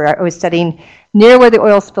fish that I was studying near where the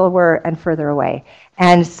oil spill were and further away.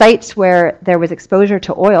 And sites where there was exposure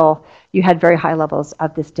to oil, you had very high levels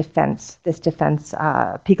of this defense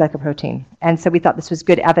P-glycoprotein. And so we thought this was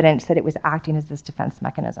good evidence that it was acting as this defense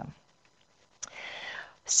mechanism.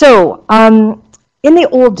 So in the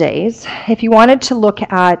old days, if you wanted to look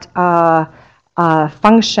at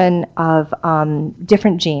function of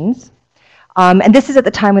different genes, and this is at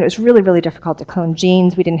the time when it was really, really difficult to clone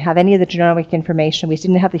genes. We didn't have any of the genomic information. We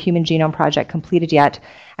didn't have the Human Genome Project completed yet.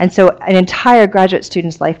 And so an entire graduate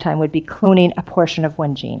student's lifetime would be cloning a portion of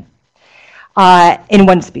one gene in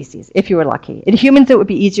one species, if you were lucky. In humans, it would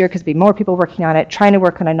be easier because there'd be more people working on it. Trying to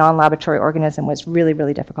work on a non-laboratory organism was really,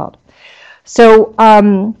 really difficult. So,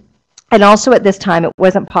 and also at this time, it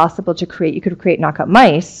wasn't possible to create, you could create knockout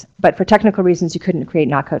mice, but for technical reasons, you couldn't create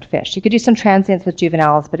knockout fish. You could do some transients with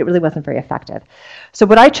juveniles, but it really wasn't very effective. So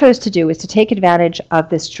what I chose to do is to take advantage of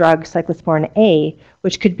this drug, cyclosporin A,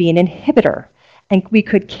 which could be an inhibitor. And we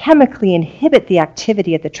could chemically inhibit the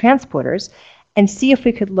activity of the transporters and see if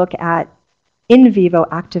we could look at in vivo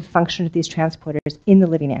active function of these transporters in the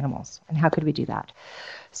living animals. And how could we do that?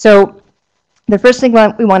 So the first thing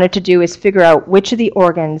we wanted to do is figure out which of the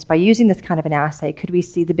organs, by using this kind of an assay, could we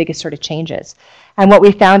see the biggest sort of changes. And what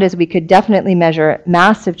we found is we could definitely measure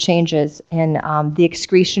massive changes in the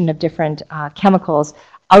excretion of different chemicals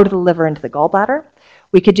out of the liver into the gallbladder.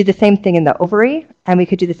 We could do the same thing in the ovary, and we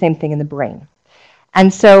could do the same thing in the brain.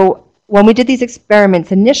 And so when we did these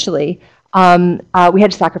experiments initially, we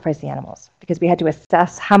had to sacrifice the animals because we had to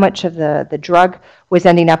assess how much of the drug was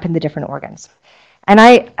ending up in the different organs. And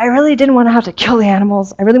I really didn't want to have to kill the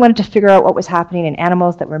animals. I really wanted to figure out what was happening in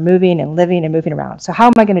animals that were moving and living and moving around. So how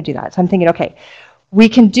am I going to do that? So I'm thinking, okay, we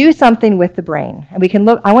can do something with the brain. And we can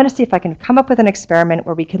look, I want to see if I can come up with an experiment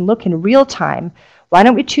where we can look in real time. Why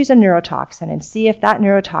don't we choose a neurotoxin and see if that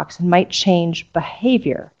neurotoxin might change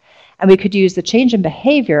behavior? And we could use the change in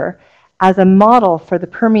behavior as a model for the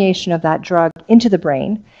permeation of that drug into the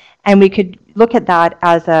brain. And we could look at that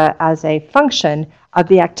as a function of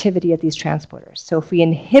the activity of these transporters. So if we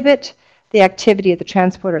inhibit the activity of the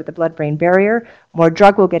transporter at the blood-brain barrier, more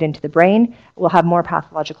drug will get into the brain, we'll have more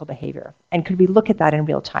pathological behavior. And could we look at that in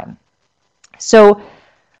real time? So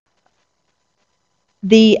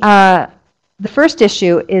the first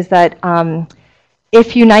issue is that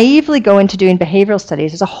if you naively go into doing behavioral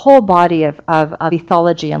studies, there's a whole body of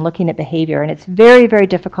ethology and looking at behavior, and it's very, very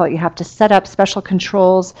difficult. You have to set up special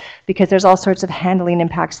controls because there's all sorts of handling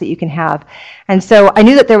impacts that you can have. And so I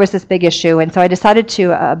knew that there was this big issue, and so I decided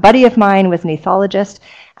to, a buddy of mine was an ethologist,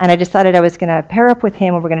 and I decided I was going to pair up with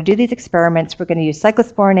him, and we're going to do these experiments. We're going to use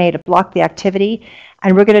cyclosporin A to block the activity,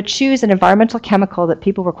 and we're going to choose an environmental chemical that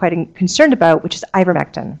people were quite concerned about, which is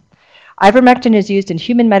ivermectin. Ivermectin is used in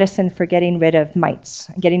human medicine for getting rid of mites,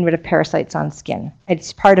 getting rid of parasites on skin.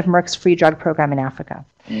 It's part of Merck's free drug program in Africa.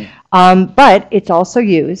 But it's also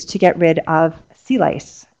used to get rid of sea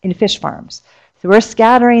lice in fish farms. So we're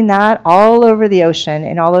scattering that all over the ocean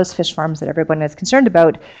in all those fish farms that everyone is concerned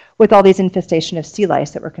about, with all these infestation of sea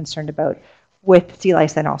lice that we're concerned about, with sea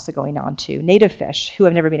lice then also going on to native fish who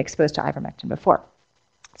have never been exposed to ivermectin before.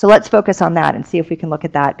 So let's focus on that and see if we can look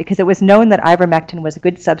at that, because it was known that ivermectin was a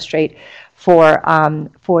good substrate for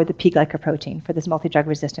the P-glycoprotein, for this multi-drug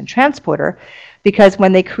resistant transporter, because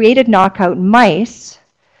when they created knockout mice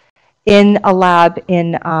in a lab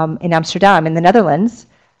in Amsterdam, in the Netherlands,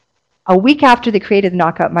 a week after they created the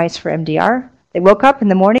knockout mice for MDR, they woke up in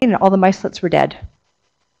the morning and all the micelets were dead.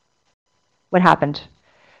 What happened?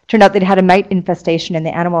 Turned out they'd had a mite infestation in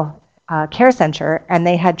the animal care center, and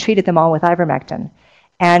they had treated them all with ivermectin.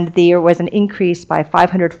 And there was an increase by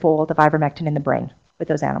 500-fold of ivermectin in the brain with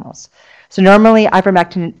those animals. So normally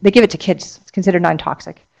ivermectin, they give it to kids. It's considered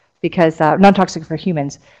non-toxic, because non-toxic for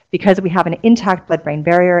humans, because we have an intact blood-brain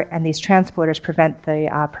barrier, and these transporters prevent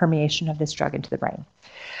the permeation of this drug into the brain.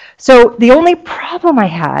 So the only problem I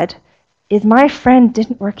had is my friend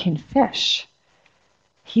didn't work in fish.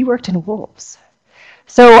 He worked in wolves.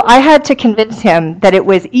 So I had to convince him that it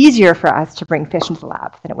was easier for us to bring fish into the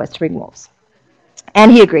lab than it was to bring wolves.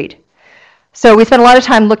 And he agreed. So we spent a lot of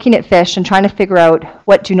time looking at fish and trying to figure out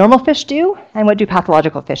what do normal fish do and what do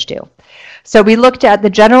pathological fish do. So we looked at the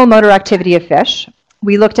general motor activity of fish.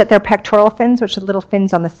 We looked at their pectoral fins, which are little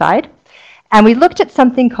fins on the side. And we looked at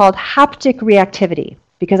something called haptic reactivity,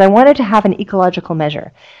 because I wanted to have an ecological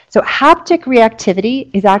measure. So haptic reactivity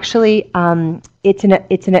is actually it's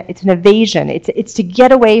an evasion. It's to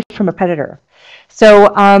get away from a predator.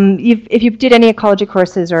 So if you did any ecology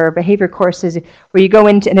courses or behavior courses where you go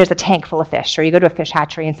into and there's a tank full of fish, or you go to a fish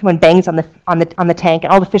hatchery and someone bangs on the tank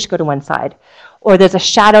and all the fish go to one side, or there's a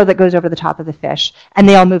shadow that goes over the top of the fish and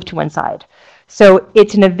they all move to one side. So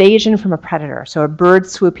it's an evasion from a predator, so a bird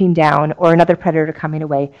swooping down or another predator coming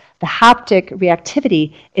away. The haptic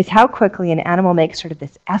reactivity is how quickly an animal makes sort of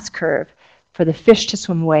this S-curve for the fish to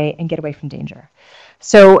swim away and get away from danger.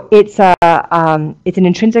 So it's an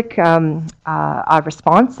intrinsic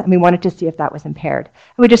response, and we wanted to see if that was impaired.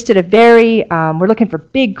 And we just did a we're looking for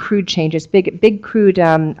big crude changes, big crude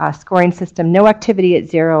scoring system, no activity at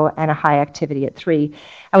 0 and a high activity at 3.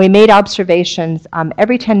 And we made observations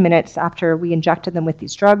every 10 minutes after we injected them with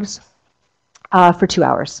these drugs for 2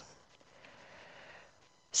 hours.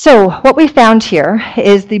 So what we found here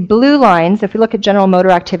is the blue lines. If we look at general motor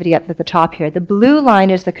activity up at the top here, the blue line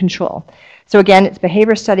is the control. So again, it's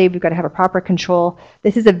behavior study. We've got to have a proper control.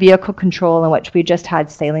 This is a vehicle control in which we just had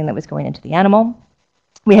saline that was going into the animal.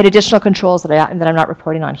 We had additional controls that I'm not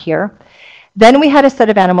reporting on here. Then we had a set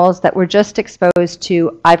of animals that were just exposed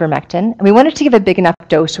to ivermectin, and we wanted to give a big enough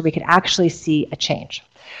dose so we could actually see a change.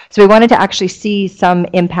 So we wanted to actually see some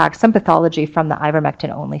impact, some pathology from the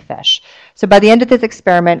ivermectin-only fish. So by the end of this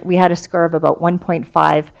experiment, we had a score of about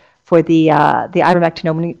 1.5 for the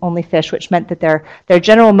ivermectin-only fish, which meant that their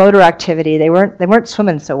general motor activity, they weren't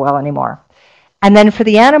swimming so well anymore. And then for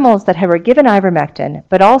the animals that were given ivermectin,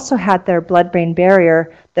 but also had their blood-brain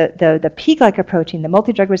barrier, the P-glycoprotein, the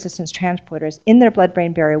multi-drug resistance transporters in their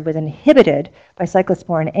blood-brain barrier was inhibited by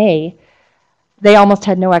cyclosporin A, they almost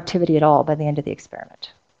had no activity at all by the end of the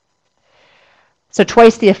experiment. So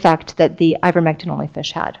twice the effect that the ivermectin-only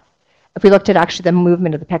fish had. If we looked at actually the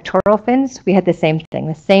movement of the pectoral fins, we had the same thing,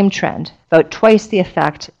 the same trend, about twice the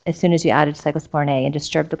effect as soon as you added cyclosporin A and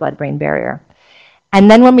disturbed the blood-brain barrier.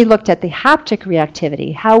 And then when we looked at the haptic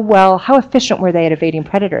reactivity, how efficient were they at evading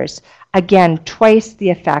predators? Again, twice the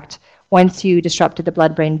effect once you disrupted the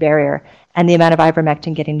blood-brain barrier, and the amount of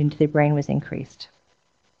ivermectin getting into the brain was increased.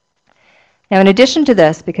 Now, in addition to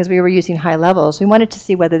this, because we were using high levels, we wanted to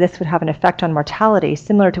see whether this would have an effect on mortality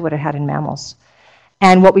similar to what it had in mammals.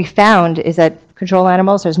 And what we found is that control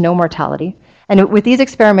animals, there's no mortality. And with these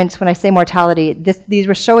experiments, when I say mortality, these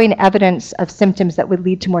were showing evidence of symptoms that would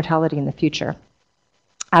lead to mortality in the future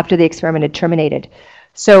after the experiment had terminated.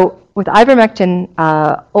 So with ivermectin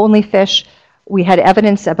only fish, we had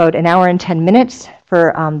evidence about an hour and 10 minutes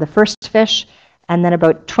for the first fish, and then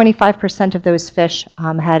about 25% of those fish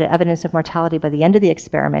had evidence of mortality by the end of the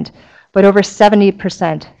experiment, but over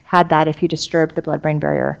 70% had that if you disturbed the blood-brain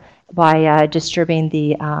barrier by disturbing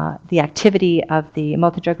the activity of the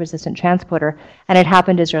multi-drug resistant transporter, and it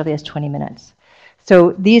happened as early as 20 minutes.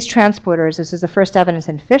 So these transporters, this is the first evidence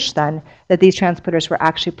in fish then, that these transporters were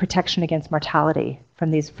actually protection against mortality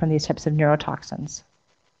from these types of neurotoxins.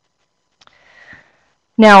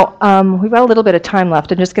 Now, we've got a little bit of time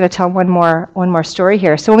left. I'm just going to tell one more story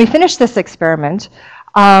here. So when we finished this experiment,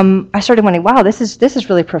 I started wondering, wow, this is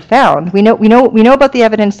really profound. We know about the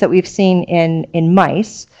evidence that we've seen in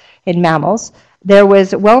mice, in mammals. There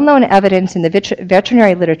was well-known evidence in the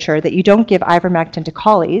veterinary literature that you don't give ivermectin to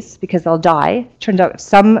collies because they'll die. Turns out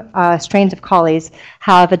some strains of collies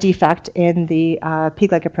have a defect in the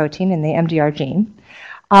P-glycoprotein in the MDR gene.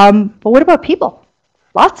 But what about people?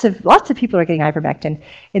 Lots of people are getting ivermectin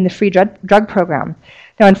in the free drug program.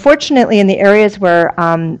 Now, unfortunately, in the areas where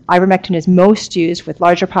ivermectin is most used with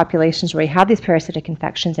larger populations where we have these parasitic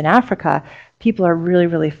infections in Africa, people are really,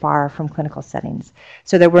 really far from clinical settings.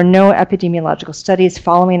 So there were no epidemiological studies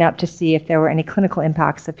following up to see if there were any clinical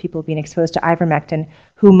impacts of people being exposed to ivermectin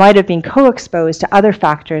who might have been co-exposed to other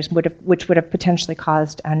factors which would have potentially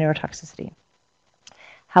caused neurotoxicity.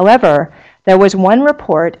 However, there was one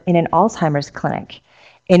report in an Alzheimer's clinic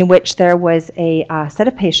in which there was a set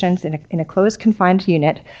of patients in a closed confined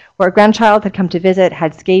unit where a grandchild had come to visit,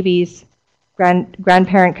 had scabies,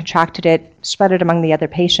 grandparent contracted it, spread it among the other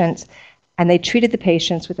patients, and they treated the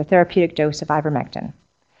patients with a therapeutic dose of ivermectin.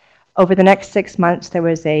 Over the next 6 months, there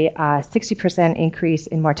was a 60% increase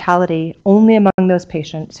in mortality only among those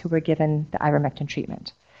patients who were given the ivermectin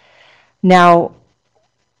treatment. Now,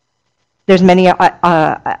 there's many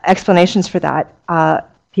explanations for that.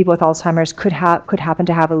 People with Alzheimer's could happen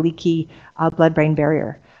to have a leaky blood-brain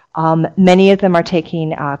barrier. Many of them are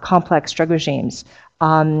taking complex drug regimes.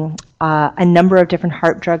 A number of different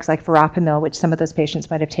heart drugs like verapamil, which some of those patients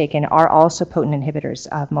might have taken, are also potent inhibitors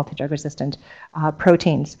of multi-drug resistant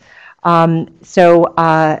proteins. So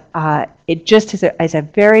it just is a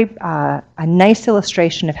very nice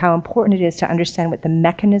illustration of how important it is to understand what the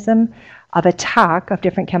mechanism of attack of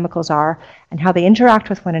different chemicals are and how they interact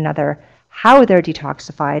with one another, how they're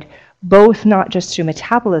detoxified, both not just through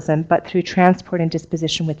metabolism, but through transport and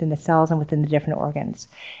disposition within the cells and within the different organs.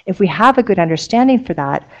 If we have a good understanding for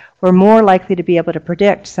that, we're more likely to be able to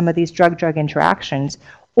predict some of these drug-drug interactions,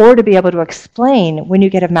 or to be able to explain when you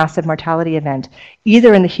get a massive mortality event,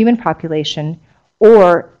 either in the human population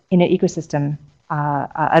or in an ecosystem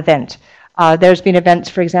event. There's been events,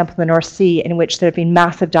 for example, in the North Sea, in which there have been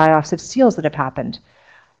massive die-offs of seals that have happened.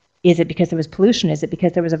 Is it because there was pollution? Is it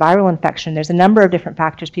because there was a viral infection? There's a number of different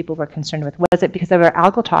factors people were concerned with. Was it because there were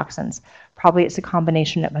algal toxins? Probably it's a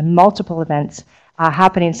combination of multiple events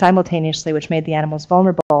happening simultaneously, which made the animals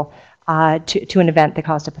vulnerable to an event that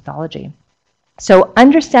caused a pathology. So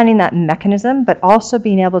understanding that mechanism, but also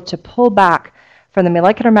being able to pull back from the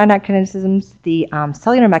molecular mechanisms, the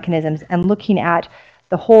cellular mechanisms, and looking at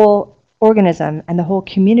the whole organism and the whole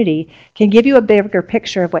community can give you a bigger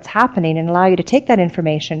picture of what's happening and allow you to take that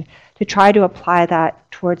information to try to apply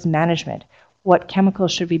that towards management. What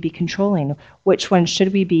chemicals should we be controlling? Which ones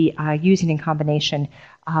should we be using in combination?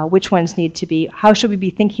 Which ones need to be, how should we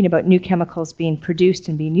be thinking about new chemicals being produced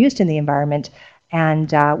and being used in the environment?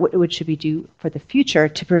 And what should we do for the future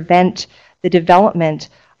to prevent the development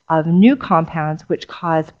of new compounds which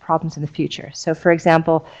cause problems in the future? So for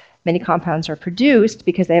example, many compounds are produced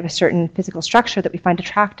because they have a certain physical structure that we find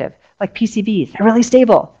attractive, like PCBs. They're really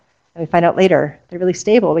stable. And we find out later they're really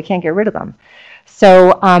stable. We can't get rid of them.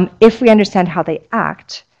 So if we understand how they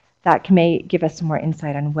act, that may give us some more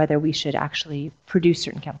insight on whether we should actually produce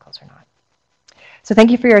certain chemicals or not. So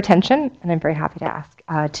thank you for your attention, and I'm very happy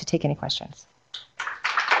to take any questions.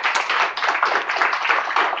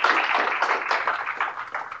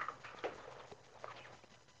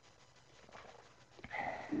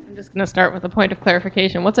 I'm just going to start with a point of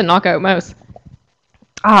clarification. What's a knockout mouse?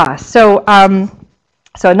 So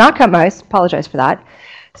a knockout mouse, apologize for that.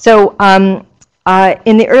 So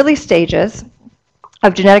in the early stages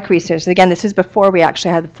of genetic research, again, this is before we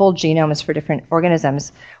actually had the full genomes for different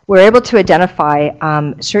organisms, we were able to identify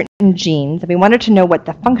certain genes, and we wanted to know what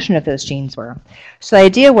the function of those genes were. So the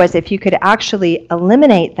idea was if you could actually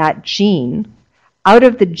eliminate that gene out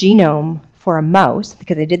of the genome for a mouse,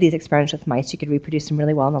 because they did these experiments with mice, you could reproduce them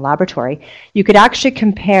really well in the laboratory, you could actually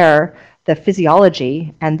compare the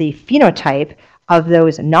physiology and the phenotype of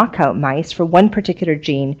those knockout mice for one particular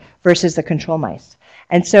gene versus the control mice.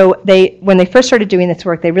 And so when they first started doing this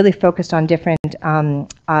work, they really focused on different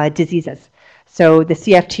diseases. So the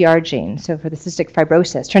CFTR gene, so for the cystic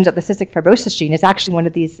fibrosis, turns out the cystic fibrosis gene is actually one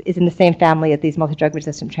of these, is in the same family as these multi-drug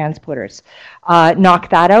resistant transporters. Knock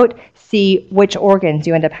that out, see which organs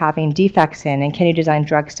you end up having defects in, and can you design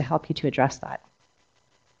drugs to help you to address that?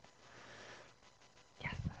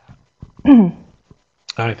 Yes.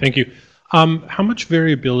 Hi, thank you. How much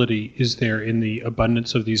variability is there in the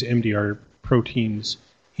abundance of these MDR proteins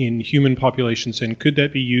in human populations, and could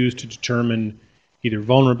that be used to determine either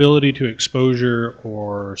vulnerability to exposure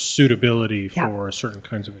or suitability for certain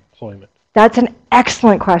kinds of employment? That's an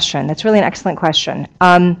excellent question. That's really an excellent question.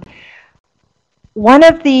 One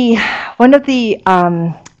of the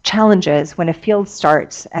challenges when a field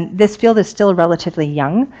starts, and this field is still relatively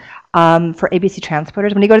young for ABC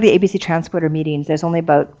transporters. When you go to the ABC transporter meetings, there's only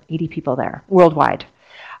about 80 people there worldwide.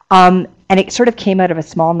 And it sort of came out of a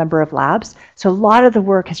small number of labs. So a lot of the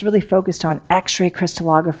work has really focused on X-ray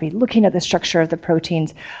crystallography, looking at the structure of the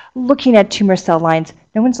proteins, looking at tumor cell lines.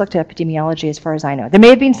 No one's looked at epidemiology as far as I know. There may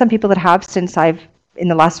have been some people that have since in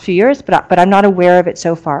the last few years, but I'm not aware of it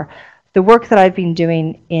so far. The work that I've been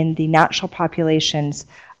doing in the natural populations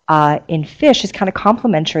in fish is kind of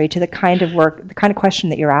complementary to the kind of work, the kind of question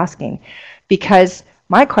that you're asking. Because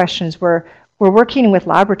my questions were, we're working with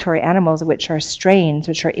laboratory animals, which are strains,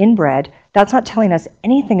 which are inbred. That's not telling us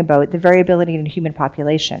anything about the variability in the human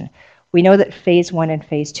population. We know that phase 1 and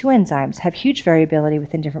phase 2 enzymes have huge variability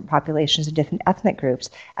within different populations and different ethnic groups.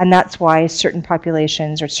 And that's why certain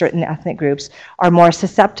populations or certain ethnic groups are more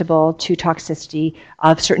susceptible to toxicity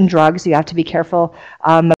of certain drugs. You have to be careful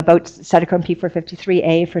about cytochrome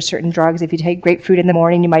P453A for certain drugs. If you take grapefruit in the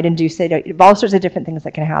morning, you might induce it. All sorts of different things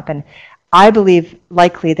that can happen. I believe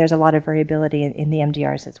likely there's a lot of variability in the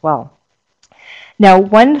MDRs as well. Now,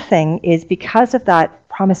 one thing is because of that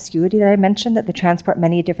promiscuity that I mentioned, that they transport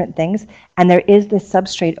many different things, and there is this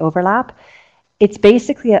substrate overlap, it's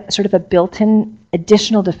basically a sort of a built-in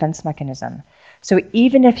additional defense mechanism. So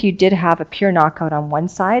even if you did have a pure knockout on one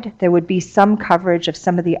side, there would be some coverage of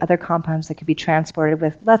some of the other compounds that could be transported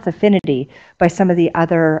with less affinity by some of the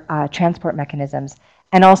other transport mechanisms.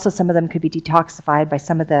 And also some of them could be detoxified by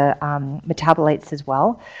some of the metabolites as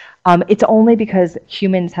well. It's only because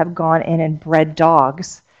humans have gone in and bred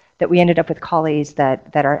dogs that we ended up with collies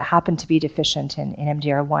that happen to be deficient in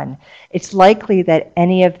MDR1. It's likely that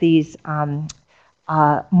any of these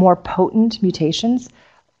more potent mutations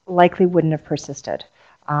likely wouldn't have persisted.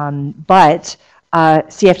 But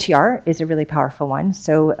CFTR is a really powerful one.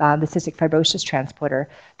 So the cystic fibrosis transporter,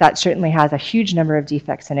 that certainly has a huge number of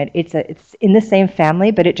defects in it. It's in the same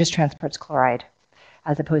family, but it just transports chloride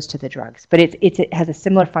as opposed to the drugs. But it has a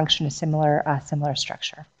similar function, a similar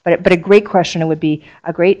structure. But a great question. It would be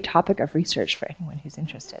a great topic of research for anyone who's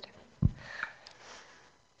interested.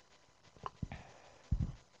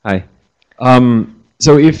 Hi.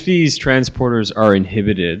 So if these transporters are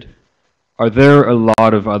inhibited, are there a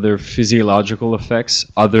lot of other physiological effects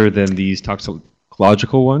other than these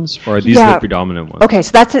toxicological ones, or are these the predominant ones? Okay,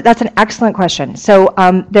 so that's an excellent question. So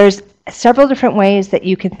there's several different ways that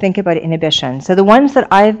you can think about inhibition. So the ones that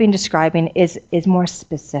I've been describing is more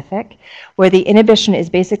specific, where the inhibition is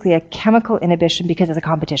basically a chemical inhibition because it's a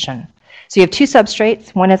competition. So you have two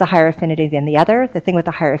substrates, one has a higher affinity than the other. The thing with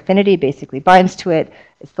the higher affinity basically binds to it,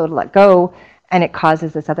 it's slow to let go, and it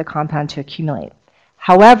causes this other compound to accumulate.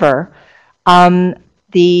 However,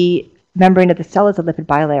 the membrane of the cell is a lipid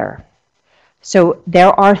bilayer. So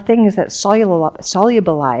there are things that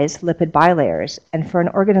solubilize lipid bilayers, and for an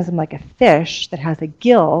organism like a fish that has a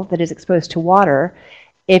gill that is exposed to water,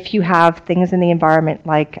 if you have things in the environment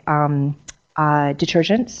like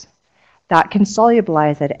detergents, that can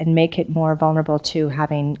solubilize it and make it more vulnerable to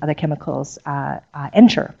having other chemicals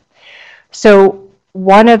enter. So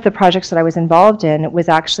one of the projects that I was involved in was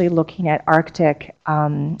actually looking at Arctic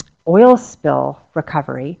oil spill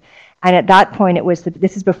recovery. And at that point, it was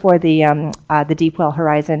this is before the Deepwell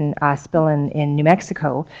Horizon spill in New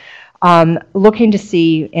Mexico, looking to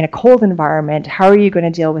see in a cold environment, how are you going to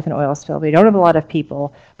deal with an oil spill? We don't have a lot of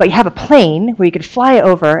people, but you have a plane where you could fly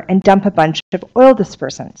over and dump a bunch of oil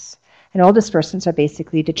dispersants. And oil dispersants are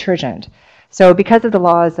basically detergent. So because of the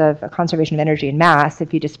laws of conservation of energy and mass,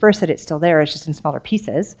 if you disperse it, it's still there, it's just in smaller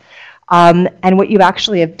pieces. And what you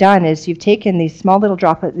actually have done is you've taken these small little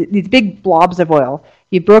droplets, these big blobs of oil,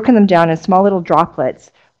 you've broken them down in small little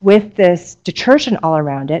droplets with this detergent all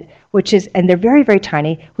around it, and they're very, very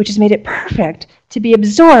tiny, which has made it perfect to be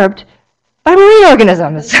absorbed by marine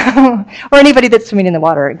organisms or anybody that's swimming in the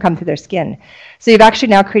water and come through their skin. So you've actually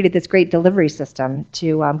now created this great delivery system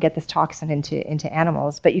to get this toxin into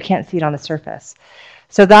animals, but you can't see it on the surface.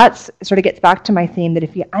 So that sort of gets back to my theme that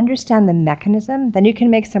if you understand the mechanism, then you can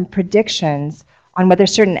make some predictions on whether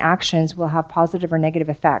certain actions will have positive or negative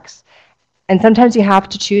effects. And sometimes you have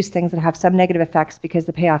to choose things that have some negative effects because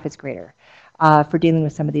the payoff is greater for dealing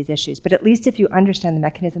with some of these issues. But at least if you understand the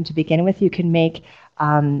mechanism to begin with, you can make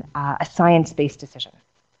a science-based decision.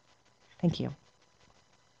 Thank you.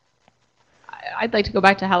 I'd like to go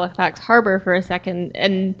back to Halifax Harbor for a second.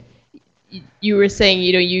 And you were saying,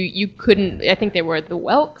 you couldn't, I think they were the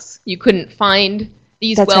whelks, you couldn't find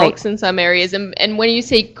these That's whelks right. in some areas. And when you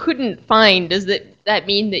say couldn't find, does that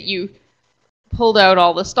mean that you pulled out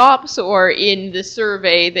all the stops, or in the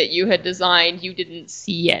survey that you had designed, you didn't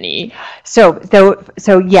see any? So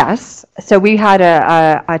yes. So we had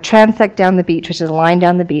a transect down the beach, which is a line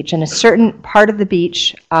down the beach, and a certain part of the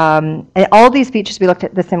beach, and all these beaches, we looked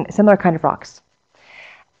at the similar kind of rocks.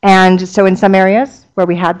 And so in some areas where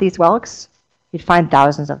we had these whelks, you'd find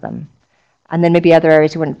thousands of them. And then maybe other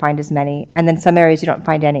areas you wouldn't find as many. And then some areas you don't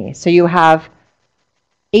find any. So you have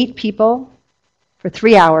 8 people for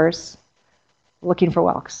 3 hours looking for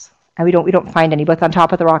whelks. And we don't find any, both on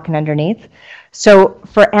top of the rock and underneath. So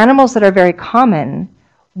for animals that are very common,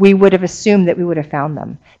 we would have assumed that we would have found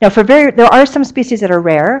them. Now, there are some species that are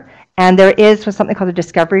rare, and there is something called a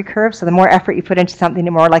discovery curve. So the more effort you put into something,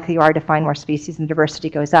 the more likely you are to find more species, and diversity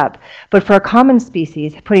goes up. But for a common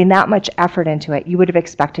species, putting that much effort into it, you would have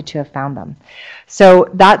expected to have found them. So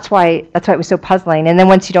that's why it was so puzzling. And then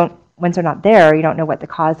once they're not there, you don't know what the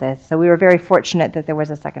cause is. So we were very fortunate that there was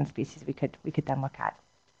a second species we could then look at.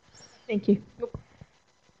 Thank you.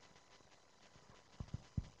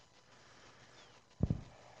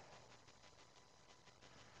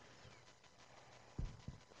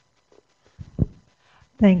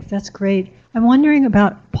 Thanks, that's great. I'm wondering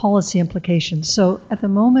about policy implications. So at the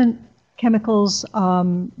moment, chemicals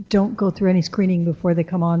don't go through any screening before they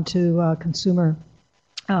come on to consumer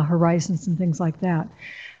horizons and things like that.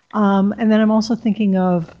 And then I'm also thinking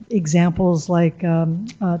of examples like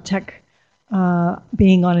tech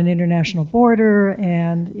being on an international border,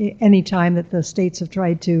 and any time that the states have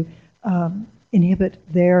tried to inhibit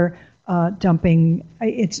their dumping,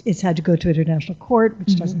 it's had to go to international court,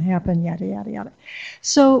 which doesn't happen, yada, yada, yada.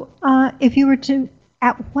 So if you were to,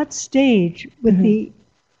 at what stage with the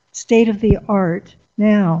state of the art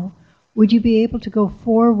now, would you be able to go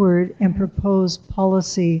forward and propose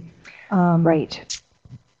policy? Right.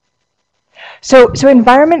 So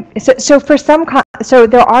environment. So for some. So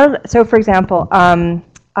there are. So for example,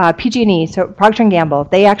 PG&E. So Procter & Gamble.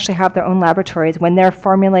 They actually have their own laboratories when they're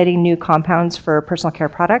formulating new compounds for personal care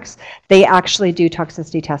products. They actually do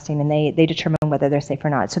toxicity testing and they determine whether they're safe or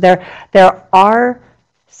not. So there are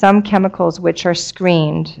some chemicals which are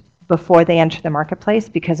screened before they enter the marketplace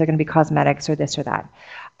because they're going to be cosmetics or this or that.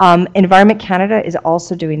 Environment Canada is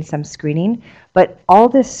also doing some screening, but all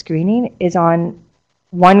this screening is on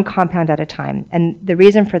one compound at a time. And the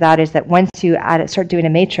reason for that is that once you start doing a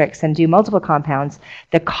matrix and do multiple compounds,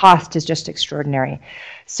 the cost is just extraordinary.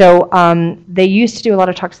 So they used to do a lot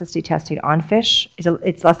of toxicity testing on fish.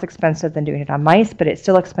 It's less expensive than doing it on mice, but it's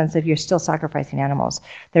still expensive. You're still sacrificing animals.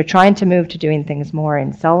 They're trying to move to doing things more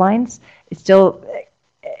in cell lines. It's still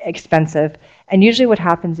expensive. And usually what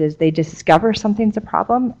happens is they discover something's a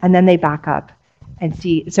problem, and then they back up and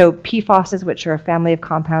see. So PFOSs, which are a family of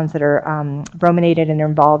compounds that are brominated and are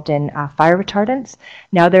involved in fire retardants,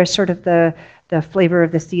 now they're sort of the flavor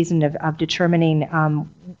of the season of determining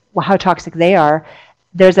how toxic they are.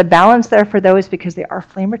 There's a balance there for those because they are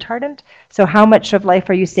flame retardant. So how much of life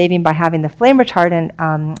are you saving by having the flame retardant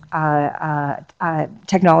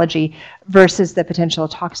technology versus the potential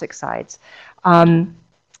toxic sides?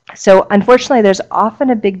 So unfortunately, there's often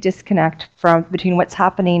a big disconnect between what's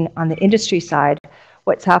happening on the industry side,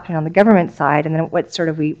 what's happening on the government side, and then what sort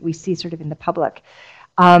of we see sort of in the public.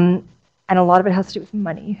 And a lot of it has to do with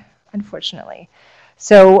money, unfortunately.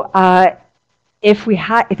 So if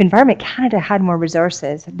Environment Canada had more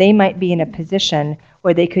resources, they might be in a position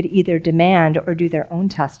where they could either demand or do their own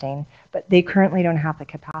testing, but they currently don't have the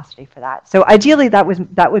capacity for that. So ideally, that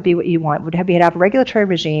would be what you want. Would have a regulatory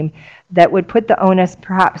regime that would put the onus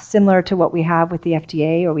perhaps similar to what we have with the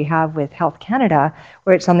FDA or we have with Health Canada,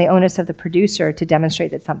 where it's on the onus of the producer to demonstrate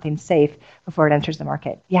that something's safe before it enters the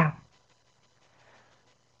market. Yeah.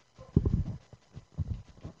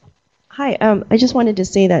 Hi, I just wanted to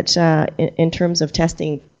say that in terms of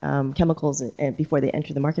testing chemicals before they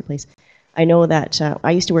enter the marketplace, I know that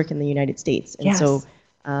I used to work in the United States, and so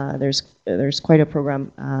there's quite a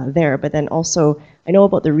program there. But then also, I know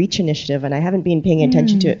about the REACH initiative, and I haven't been paying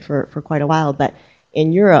attention to it for quite a while. But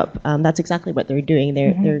in Europe, that's exactly what they're doing.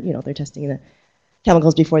 They're testing the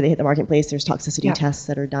chemicals before they hit the marketplace. There's toxicity tests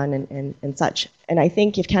that are done and such. And I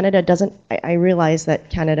think if Canada doesn't, I realize that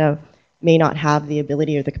Canada may not have the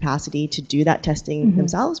ability or the capacity to do that testing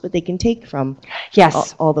themselves, but they can take from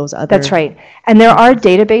all those other... That's right. And there are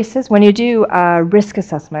databases. When you do risk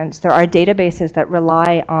assessments, there are databases that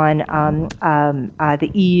rely on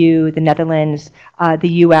the EU, the Netherlands, the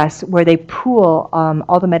US, where they pool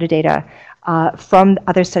all the metadata from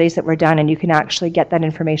other studies that were done, and you can actually get that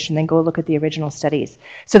information, then go look at the original studies,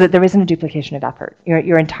 so that there isn't a duplication of effort.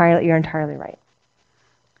 You're entirely right.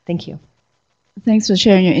 Thank you. Thanks for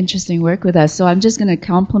sharing your interesting work with us. So I'm just going to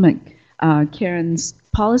complement Karen's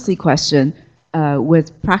policy question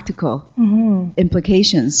with practical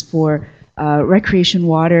implications for recreation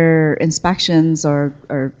water inspections or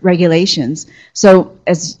regulations. So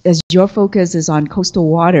as your focus is on coastal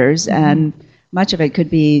waters, and much of it could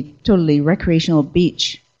be totally recreational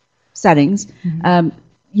beach settings,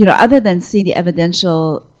 other than seeing the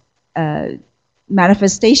evidential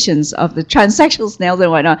manifestations of the transsexual snails and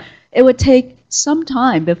whatnot, it would take some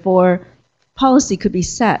time before policy could be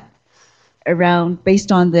set around based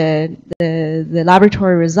on the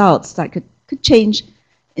laboratory results that could change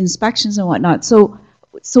inspections and whatnot. So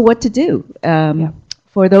what to do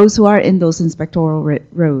for those who are in those inspectoral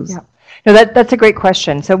rows? Yeah. No, that's a great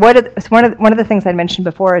question. So one of the things I mentioned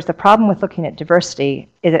before is the problem with looking at diversity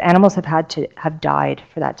is that animals have had to have died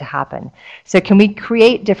for that to happen. So can we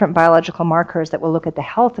create different biological markers that will look at the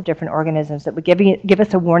health of different organisms that would give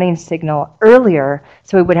us a warning signal earlier,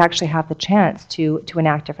 so we would actually have the chance to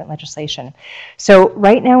enact different legislation? So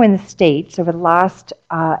right now in the States, over the last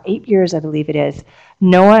 8 years, I believe it is,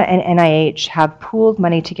 NOAA and NIH have pooled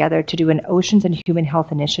money together to do an Oceans and Human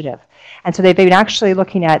Health Initiative. And so they've been actually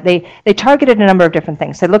looking at, they targeted a number of different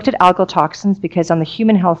things. They looked at algal toxins because on the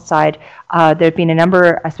human health side, there have been a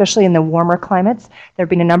number, especially in the warmer climates, there have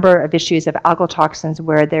been a number of issues of algal toxins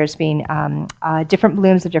where there's been different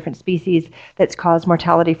blooms of different species that's caused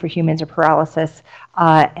mortality for humans or paralysis.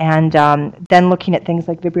 And then looking at things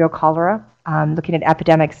like Vibrio cholera, looking at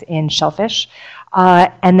epidemics in shellfish.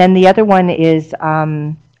 And then the other one is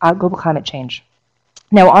global climate change.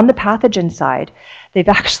 Now, on the pathogen side, they've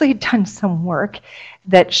actually done some work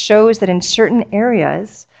that shows that in certain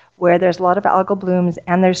areas where there's a lot of algal blooms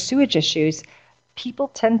and there's sewage issues, people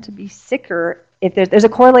tend to be sicker. If there's a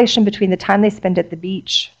correlation between the time they spend at the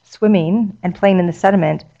beach swimming and playing in the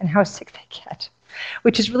sediment and how sick they get,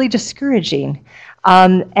 which is really discouraging.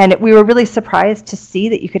 And we were really surprised to see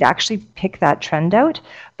that you could actually pick that trend out,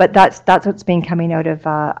 but that's what's been coming out of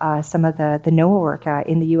some of the NOAA work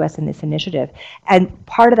in the U.S. in this initiative. And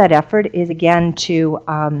part of that effort is, again,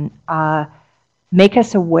 to make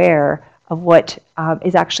us aware of what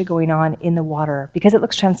is actually going on in the water. Because it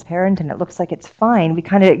looks transparent and it looks like it's fine, we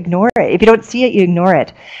kind of ignore it. If you don't see it, you ignore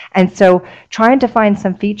it. And so trying to find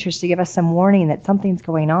some features to give us some warning that something's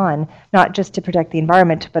going on, not just to protect the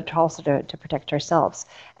environment, but also to protect ourselves.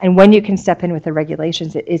 And when you can step in with the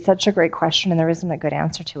regulations, it is such a great question and there isn't a good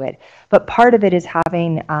answer to it. But part of it is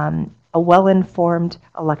having a well-informed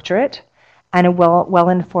electorate and a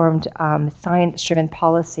well-informed science-driven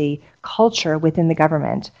policy culture within the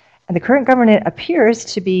government. And the current government appears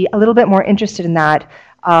to be a little bit more interested in that.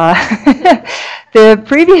 The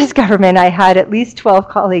previous government, I had at least 12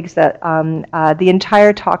 colleagues that the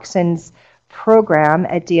entire toxins program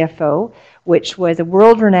at DFO, which was a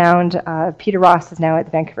world-renowned, Peter Ross is now at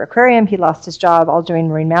the Vancouver Aquarium. He lost his job all doing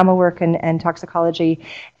marine mammal work and toxicology.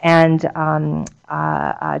 And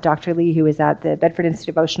Dr. Lee, who was at the Bedford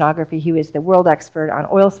Institute of Oceanography, he was the world expert on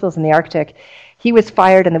oil spills in the Arctic. He was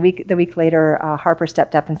fired, and the week later, Harper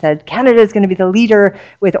stepped up and said, Canada is going to be the leader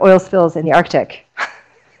with oil spills in the Arctic.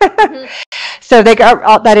 So they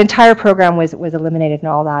got, that entire program was eliminated, and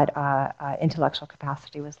all that intellectual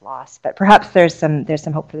capacity was lost. But perhaps there's some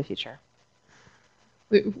hope for the future.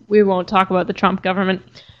 We won't talk about the Trump government.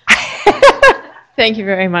 Thank you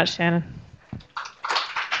very much, Shannon.